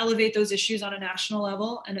to elevate those issues on a national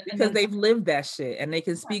level, and Because then they've lived that shit and they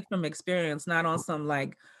can speak from experience, not on some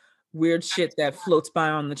like weird shit that floats by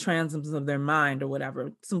on the transoms of their mind or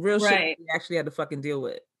whatever. Some real shit right, we actually had to fucking deal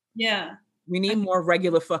with. yeah, We need I mean, more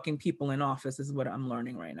regular fucking people in office, is what I'm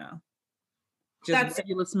learning right now. Just that's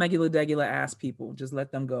regular, smegular, degular ass people. Just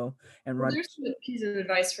let them go and well, run. there's a piece of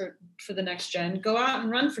advice for the next gen: go out and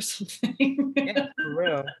run for something. Yeah, for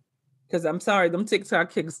real. Because I'm sorry, them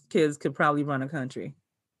TikTok kids could probably run a country.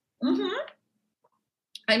 hmm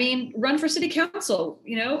I mean, run for city council.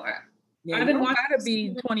 Yeah, I've you been don't watching. gotta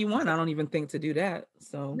be 21. I don't even think to do that.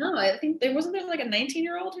 So No, I think there wasn't there like a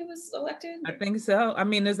 19-year-old who was elected. I think so. I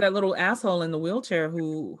mean, there's that little asshole in the wheelchair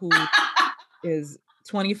who is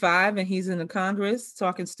 25 and he's in the Congress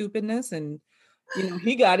talking stupidness, and you know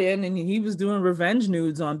he got in and he was doing revenge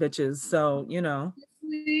nudes on bitches. So you know,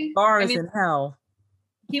 bar I is mean, in hell.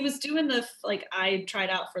 he was doing the like I tried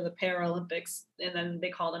out for the Paralympics, and then they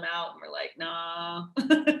called him out, and we're like, nah,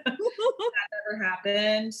 that never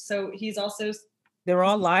happened. So he's also They're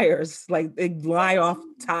all liars. Like they lie off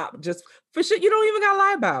top just for shit you don't even gotta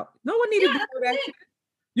lie about. No one yeah, needed to that's know the that thing. shit.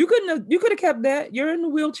 You could have kept that. You're in the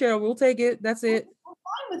wheelchair. We'll take it. That's We're it.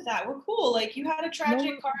 fine with that. We're cool. Like you had a No tragic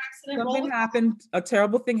one, car accident. Roll something with happened, a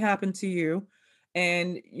terrible thing happened to you,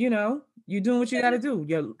 and you know, you're doing what you gotta it. do.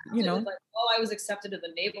 You It was know, like, oh, I was accepted to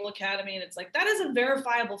the Naval Academy, and it's like that is a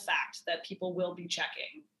verifiable fact that people will be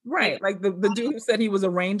checking. Like, right. Like the dude who said he was a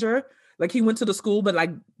ranger, like he went to the school, but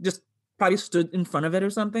like just probably stood in front of it or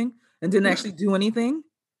something and didn't actually do anything.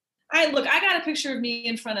 I got a picture of me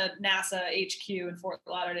in front of NASA HQ in Fort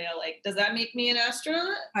Lauderdale. Like, does that make me an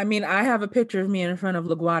astronaut? I mean, I have a picture of me in front of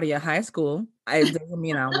LaGuardia High School. It doesn't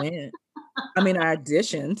mean I went. I mean, I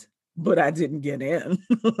auditioned, but I didn't get in.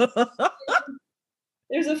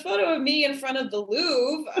 There's a photo of me in front of the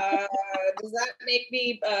Louvre. Does that make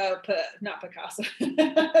me not Picasso,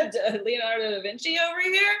 Leonardo da Vinci over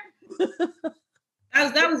here?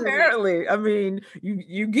 That was a reach. Apparently, I mean,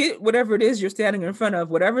 you get whatever it is you're standing in front of,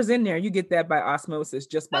 whatever's in there, you get that by osmosis,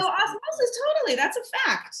 just by. Oh, osmosis, totally. That's a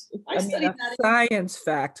fact. I I mean, studied a that. science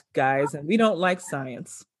fact, guys, and we don't like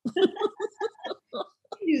science.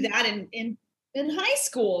 You do that in high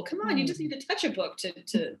school. Come on, you just Hmm. need to touch a book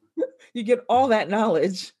to You get all that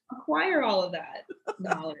knowledge. acquire all of that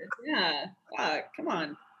knowledge. Yeah. Come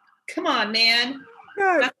on, man.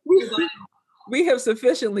 God, That's we have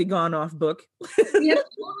sufficiently gone off book. we have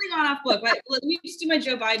totally gone off book. Let me just do my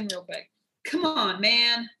Joe Biden real quick. Come on,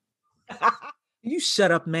 man. You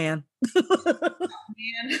shut up, man. Man.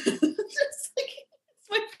 It's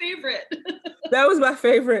my favorite. That was my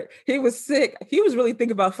favorite. He was sick. He was really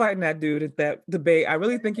thinking about fighting that dude at that debate. I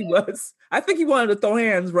really think he was. I think he wanted to throw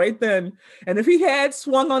hands right then. And if he had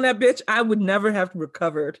swung on that bitch, I would never have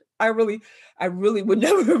recovered. I really would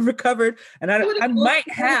never have recovered. And I might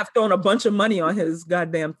have thrown a bunch of money on his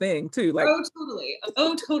goddamn thing too. Like, Oh, totally.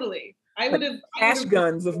 Oh, totally. I like would have cash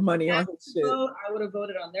guns of money on his shit. I would have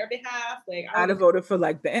voted on their behalf. Like I I'd would have voted for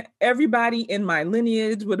like everybody in my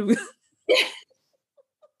lineage would have.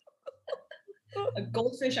 a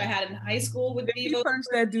goldfish I had in high school would If be he voted punched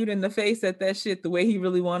that dude in the face at that shit the way he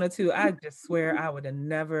really wanted to, I just swear I would have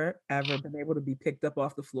never ever been able to be picked up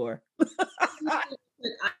off the floor. I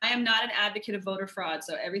am not an advocate of voter fraud,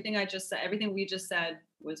 so everything we just said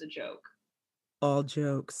was a joke. All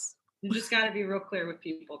jokes. You just got to be real clear with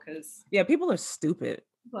people because Yeah, people are stupid.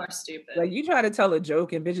 people are stupid. Like you try to tell a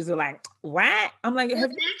joke and bitches are like, "What?" I'm like,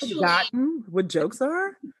 "Have you forgotten what jokes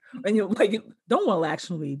are?" And you're like, "Don't well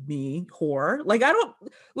actually be whore." Like I don't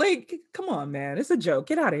like. Come on, man, it's a joke.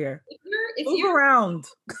 Get out of here. if Move you're around.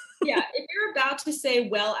 yeah, if you're about to say,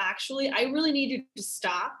 well, actually, I really need you to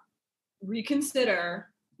stop, reconsider,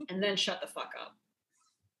 and then shut the fuck up.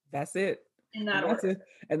 That's it. In that order.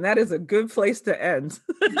 And that is a good place to end.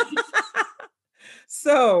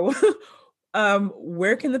 So,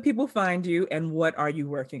 where can the people find you and what are you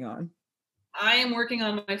working on? I am working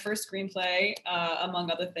on my first screenplay, among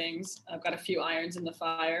other things. I've got a few irons in the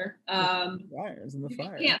fire. Irons in the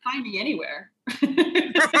fire. You can't find me anywhere.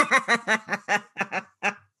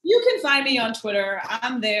 You can find me on Twitter.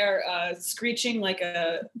 I'm there, screeching like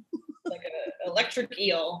a electric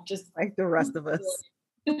eel, just like the rest of us.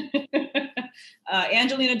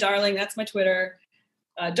 Angelina Darling, that's my Twitter.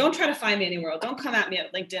 Don't try to find me anywhere. Don't come at me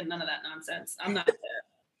at LinkedIn. None of that nonsense. I'm not there.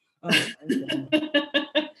 Oh,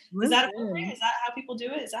 Is that appropriate? Is that how people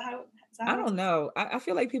do it? Is that how Is that I how don't know. I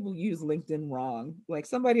feel like people use LinkedIn wrong. Like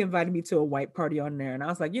somebody invited me to a white party on there, and I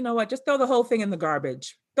was like, you know what? Just throw the whole thing in the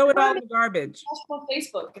garbage. Throw it all in the garbage. on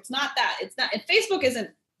Facebook? It's not that. It's not. And Facebook isn't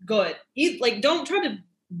good. Like, don't try to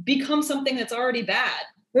become something that's already bad.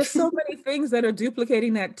 There's so many things that are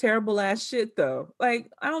duplicating that terrible ass shit, though. Like,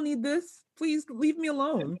 I don't need this. Please leave me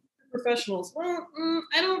alone. Professionals. Well,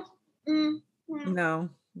 I don't. No,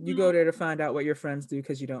 you go there to find out what your friends do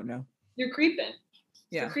because you don't know. You're creeping.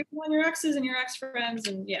 Yeah. You're creeping on your exes and your ex friends,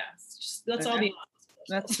 and yeah, let's all be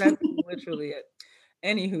That's honest. literally it.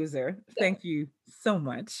 Any Hooser, thank you so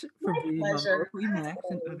much for My being on pleasure. Locally Max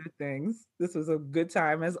and Other Things. This was a good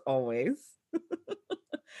time as always.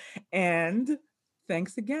 And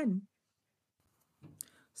thanks again.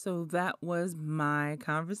 So that was my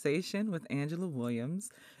conversation with Angela Williams.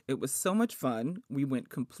 It was so much fun. We went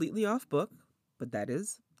completely off book, but that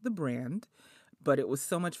is the brand. But it was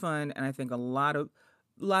so much fun, and I think a lot of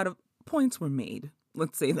points were made.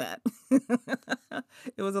 Let's say that.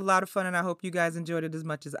 It was a lot of fun, and I hope you guys enjoyed it as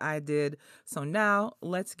much as I did. So now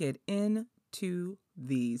let's get into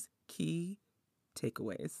these key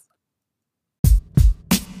takeaways.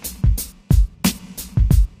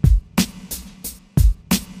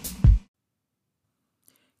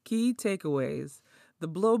 Key takeaways. The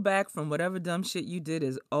blowback from whatever dumb shit you did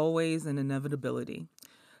is always an inevitability.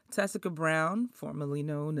 Tessica Brown, formerly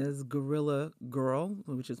known as Gorilla Girl,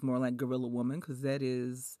 which is more like Gorilla Woman, because that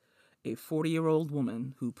is a 40-year-old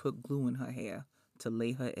woman who put glue in her hair to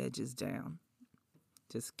lay her edges down.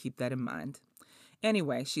 Just keep that in mind.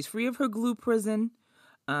 Anyway, she's free of her glue prison.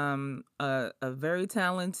 A very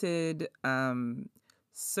talented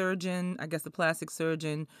surgeon, I guess the plastic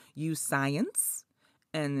surgeon, used science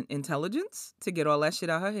and intelligence to get all that shit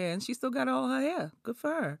out her hair, and she still got all her hair. Good for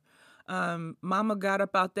her. Mama got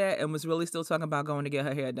up out there and was really still talking about going to get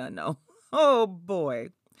her hair done. No. Oh boy.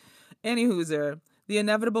 Anywho's, the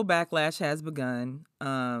inevitable backlash has begun.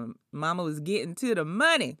 Mama was getting to the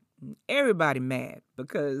money. Everybody mad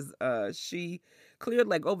because she cleared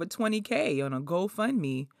like over $20,000 on a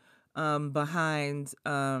GoFundMe behind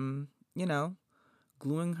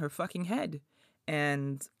gluing her fucking head.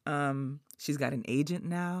 And she's got an agent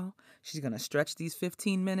now. She's gonna stretch these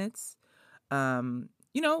 15 minutes.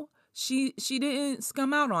 She didn't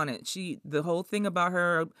scum out on it. The whole thing about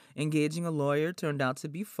her engaging a lawyer turned out to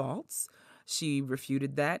be false. She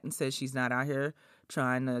refuted that and said she's not out here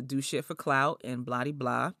trying to do shit for clout and blah de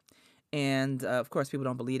blah. And of course, people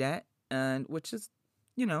don't believe that, and which is,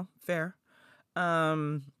 fair.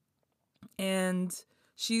 And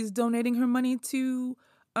she's donating her money to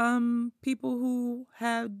people who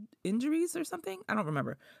had injuries or something. I don't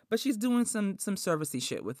remember, but she's doing some servicey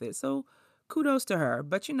shit with it. So kudos to her.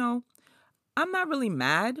 But I'm not really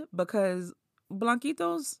mad because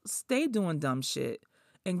Blanquitos stay doing dumb shit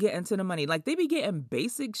and getting to the money. Like, they be getting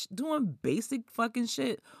doing basic fucking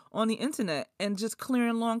shit on the internet and just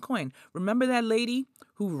clearing long coin. Remember that lady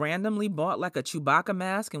who randomly bought like a Chewbacca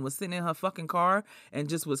mask and was sitting in her fucking car and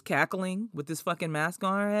just was cackling with this fucking mask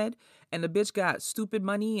on her head? And the bitch got stupid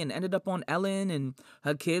money and ended up on Ellen, and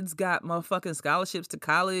her kids got motherfucking scholarships to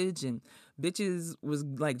college, and bitches was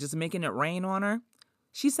like just making it rain on her.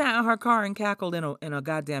 She sat in her car and cackled in a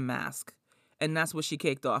goddamn mask. And that's what she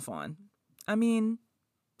caked off on. I mean,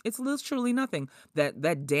 it's literally nothing.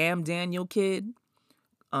 That damn Daniel kid,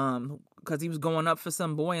 because he was going up for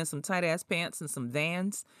some boy in some tight ass pants and some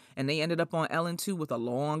Vans, and they ended up on Ellen too with a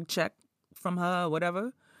long check from her or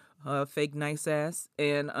whatever, her fake nice ass,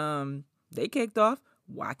 and they caked off.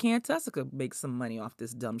 Why can't Tessica make some money off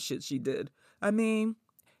this dumb shit she did? I mean,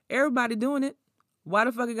 everybody doing it. Why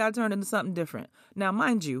the fuck it got turned into something different? Now,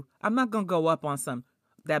 mind you, I'm not gonna go up on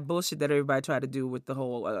that bullshit that everybody tried to do with the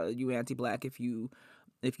whole you anti-black if you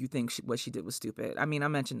think what she did was stupid. I mean, I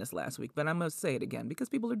mentioned this last week, but I'm going to say it again because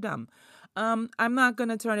people are dumb. I'm not going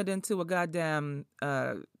to turn it into a goddamn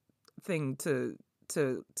thing to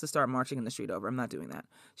start marching in the street over. I'm not doing that.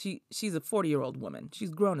 She's a 40-year-old woman.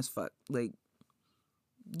 She's grown as fuck. Like,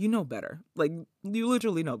 you know better. Like, you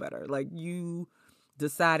literally know better. Like, you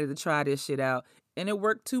decided to try this shit out, and it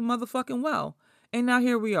worked too motherfucking well. And now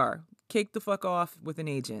here we are, cake the fuck off with an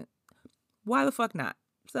agent. Why the fuck not?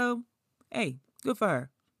 So, hey, good for her.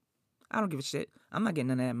 I don't give a shit. I'm not getting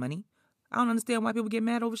none of that money. I don't understand why people get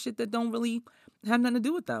mad over shit that don't really have nothing to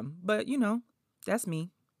do with them. But, that's me.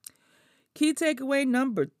 Key takeaway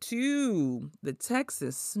number 2, the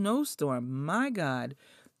Texas snowstorm. My God,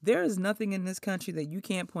 there is nothing in this country that you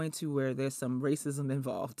can't point to where there's some racism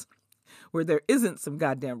involved, where there isn't some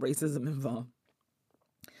goddamn racism involved.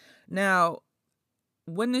 Now,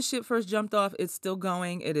 when this shit first jumped off, it's still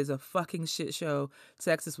going. It is a fucking shit show.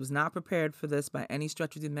 Texas was not prepared for this by any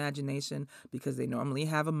stretch of the imagination because they normally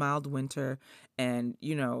have a mild winter, and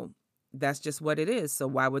that's just what it is. So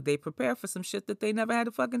why would they prepare for some shit that they never had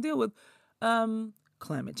to fucking deal with?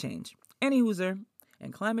 Climate change. Any hooser.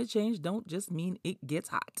 And climate change don't just mean it gets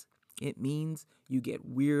hot. It means you get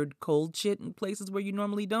weird cold shit in places where you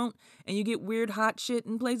normally don't, and you get weird hot shit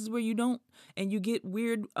in places where you don't, and you get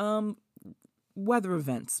weird weather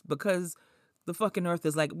events because the fucking earth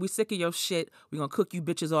is like, we sick of your shit. We gonna cook you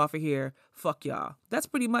bitches off of here. Fuck y'all. That's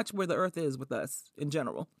pretty much where the earth is with us in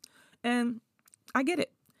general. And I get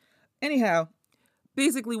it. Anyhow,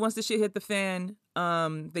 basically once the shit hit the fan,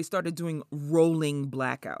 they started doing rolling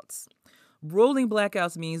blackouts. Rolling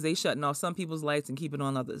blackouts means they shutting off some people's lights and keeping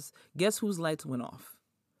on others. Guess whose lights went off?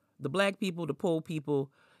 The black people, the poor people,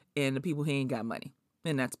 and the people who ain't got money.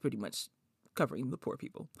 And that's pretty much covering the poor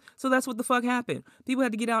people. So that's what the fuck happened. People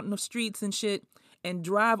had to get out in the streets and shit and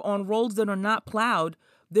drive on roads that are not plowed.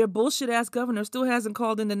 Their bullshit ass governor still hasn't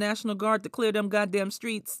called in the National Guard to clear them goddamn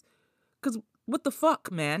streets. Cause what the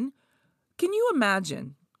fuck, man? Can you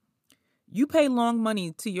imagine? You pay long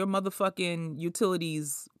money to your motherfucking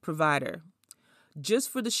utilities provider just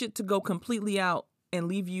for the shit to go completely out and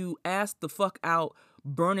leave you ass the fuck out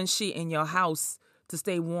burning shit in your house to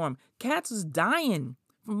stay warm. Cats was dying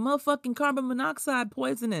from motherfucking carbon monoxide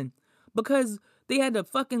poisoning because they had to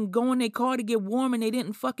fucking go in their car to get warm and they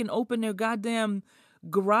didn't fucking open their goddamn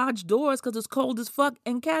garage doors because it's cold as fuck,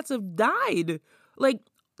 and cats have died. Like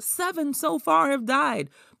 7 so far have died.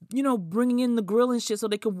 Bringing in the grill and shit so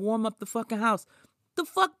they can warm up the fucking house. The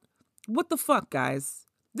fuck? What the fuck, guys?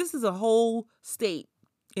 This is a whole state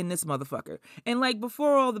in this motherfucker. And like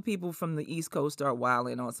before all the people from the East Coast start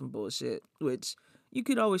wilding on some bullshit, which you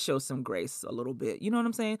could always show some grace a little bit. You know what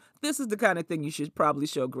I'm saying? This is the kind of thing you should probably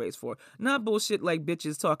show grace for. Not bullshit like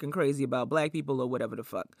bitches talking crazy about black people or whatever the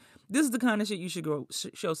fuck. This is the kind of shit you should go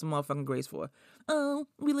show some motherfucking grace for. Oh,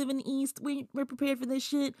 we live in the East. We're prepared for this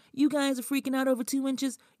shit. You guys are freaking out over 2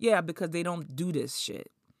 inches. Yeah, because they don't do this shit.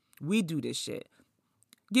 We do this shit.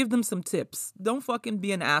 Give them some tips. Don't fucking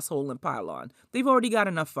be an asshole and pile on. They've already got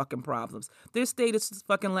enough fucking problems. Their state is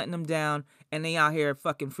fucking letting them down, and they out here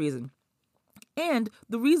fucking freezing. And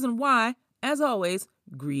the reason why, as always,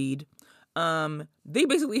 greed. They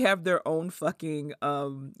basically have their own fucking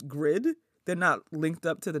grid. They're not linked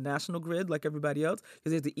up to the national grid like everybody else,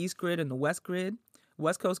 because there's the East grid and the West grid,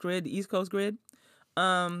 West Coast grid, the East Coast grid.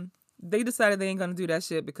 They decided they ain't gonna do that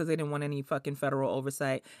shit because they didn't want any fucking federal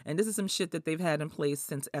oversight. And this is some shit that they've had in place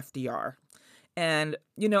since FDR. And,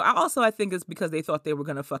 I think it's because they thought they were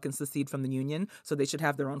going to fucking secede from the union, so they should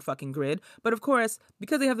have their own fucking grid. But of course,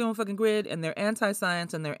 because they have their own fucking grid and they're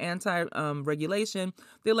anti-science and they're anti-regulation,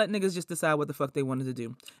 they let niggas just decide what the fuck they wanted to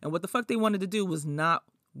do. And what the fuck they wanted to do was not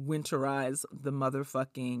winterize the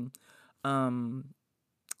motherfucking,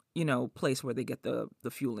 place where they get the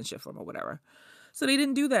fuel and shit from or whatever. So they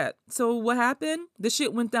didn't do that. So what happened? The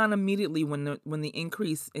shit went down immediately when the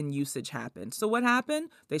increase in usage happened. So what happened?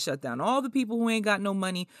 They shut down all the people who ain't got no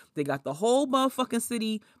money. They got the whole motherfucking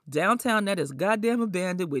city downtown that is goddamn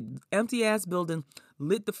abandoned with empty ass buildings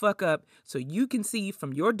lit the fuck up so you can see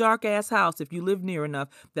from your dark ass house, if you live near enough,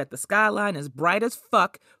 that the skyline is bright as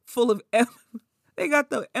fuck, full of they got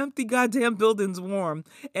the empty goddamn buildings warm,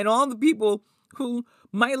 and all the people who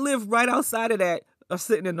might live right outside of that are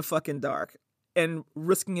sitting in the fucking dark and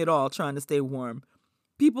risking it all trying to stay warm.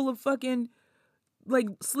 People are fucking like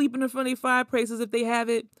sleeping in front of their fireplaces if they have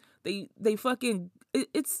it. They fucking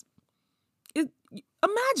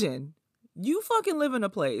imagine you fucking live in a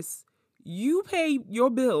place, you pay your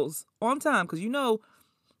bills on time because you know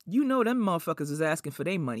them motherfuckers is asking for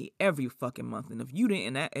their money every fucking month, and if you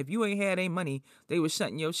ain't had their money, they was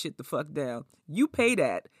shutting your shit the fuck down. You pay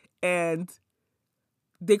that and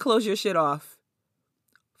they close your shit off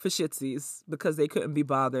for shitsies because they couldn't be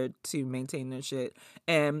bothered to maintain their shit,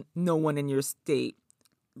 and no one in your state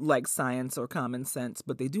likes science or common sense,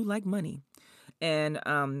 but they do like money. And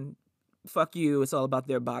fuck you, it's all about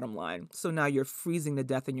their bottom line. So now you're freezing to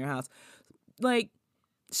death in your house. Like,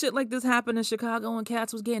 shit like this happened in Chicago when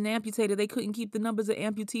cats was getting amputated. They couldn't keep the numbers of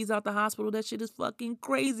amputees out the hospital. That shit is fucking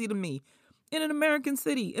crazy to me. In an American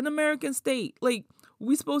city, an American state, like,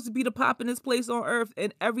 we supposed to be the poppin'est place on earth,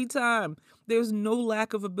 and every time there's no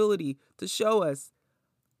lack of ability to show us.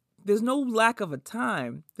 There's no lack of a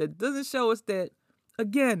time that doesn't show us that,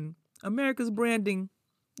 again, America's branding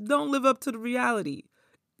don't live up to the reality.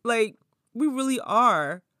 Like, we really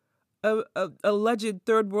are a alleged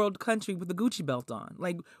third world country with a Gucci belt on.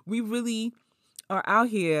 Like, we really are out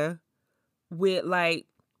here with, like,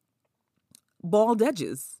 bald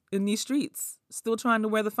edges in these streets, still trying to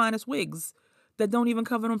wear the finest wigs that don't even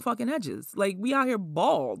cover them fucking edges. Like, we out here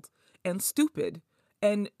bald and stupid,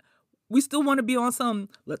 and we still want to be on some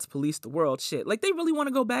let's police the world shit. Like, they really want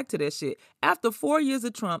to go back to that shit. After 4 years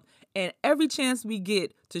of Trump, and every chance we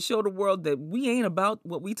get to show the world that we ain't about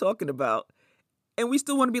what we talking about, and we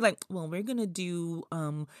still want to be like, well, we're going to do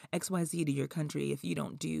XYZ to your country if you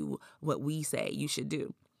don't do what we say you should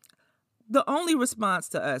do. The only response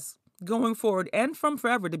to us going forward, and from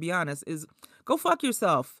forever, to be honest, is go fuck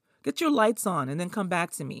yourself. Get your lights on and then come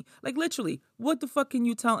back to me. Like, literally, what the fuck can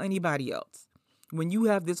you tell anybody else when you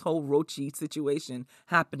have this whole Rochi situation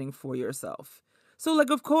happening for yourself? So,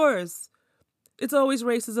 like, of course, it's always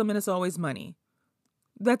racism and it's always money.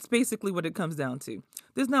 That's basically what it comes down to.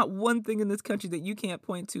 There's not one thing in this country that you can't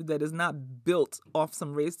point to that is not built off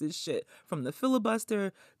some racist shit. From the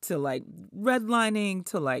filibuster to, like, redlining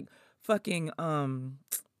to, like, fucking,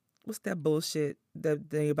 what's that bullshit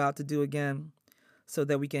that they about to do again so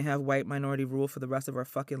that we can have white minority rule for the rest of our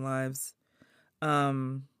fucking lives?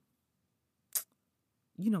 You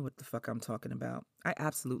know what the fuck I'm talking about. I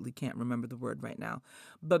absolutely can't remember the word right now.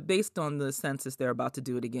 But based on the census, they're about to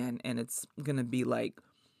do it again, and it's going to be like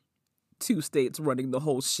 2 states running the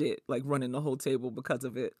whole shit, like running the whole table because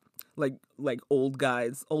of it. Like old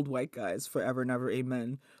guys, old white guys, forever and ever,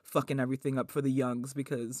 amen, fucking everything up for the youngs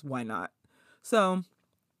because why not? So,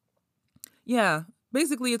 yeah,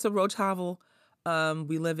 basically it's a roach hovel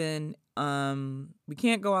we live in. We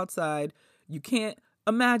can't go outside. You can't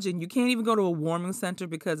even go to a warming center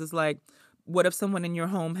because it's like, what if someone in your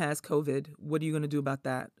home has COVID? What are you going to do about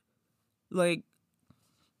that? Like,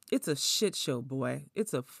 it's a shit show, boy.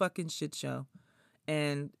 It's a fucking shit show.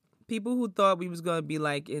 And people who thought we was going to be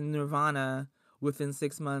like in nirvana within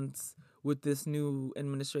 6 months with this new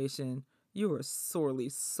administration, you were sorely,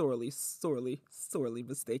 sorely, sorely, sorely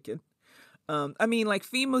mistaken. I mean, like,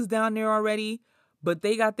 FEMA's down there already, but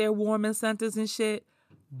they got their warming centers and shit,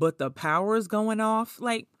 but the power is going off.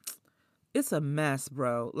 Like, it's a mess,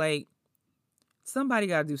 bro. Like, somebody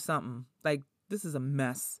got to do something. Like, this is a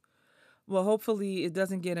mess. Well, hopefully it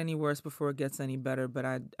doesn't get any worse before it gets any better, but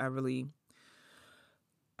I really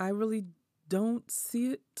don't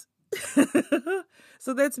see it.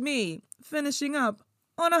 So that's me finishing up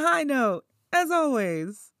on a high note, as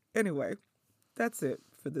always. Anyway, that's it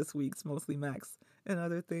for this week's Mostly Max and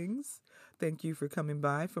Other Things. Thank you for coming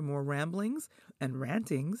by for more ramblings and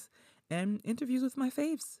rantings and interviews with my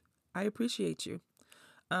faves. I appreciate you.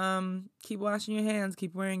 Keep washing your hands,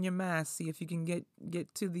 keep wearing your mask, see if you can get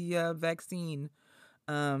to the vaccine.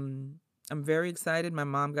 I'm very excited. My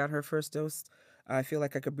mom got her first dose. I feel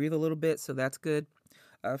like I could breathe a little bit, so that's good.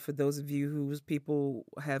 For those of you whose people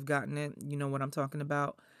have gotten it, you know what I'm talking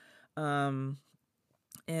about. And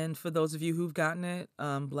for those of you who've gotten it,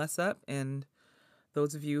 bless up. And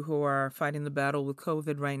those of you who are fighting the battle with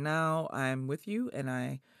COVID right now, I'm with you, and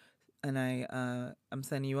I'm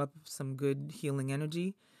sending you up some good healing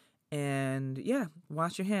energy. And yeah,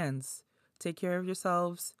 wash your hands. Take care of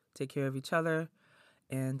yourselves. Take care of each other.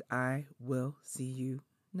 And I will see you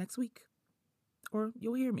next week. Or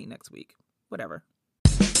you'll hear me next week. Whatever.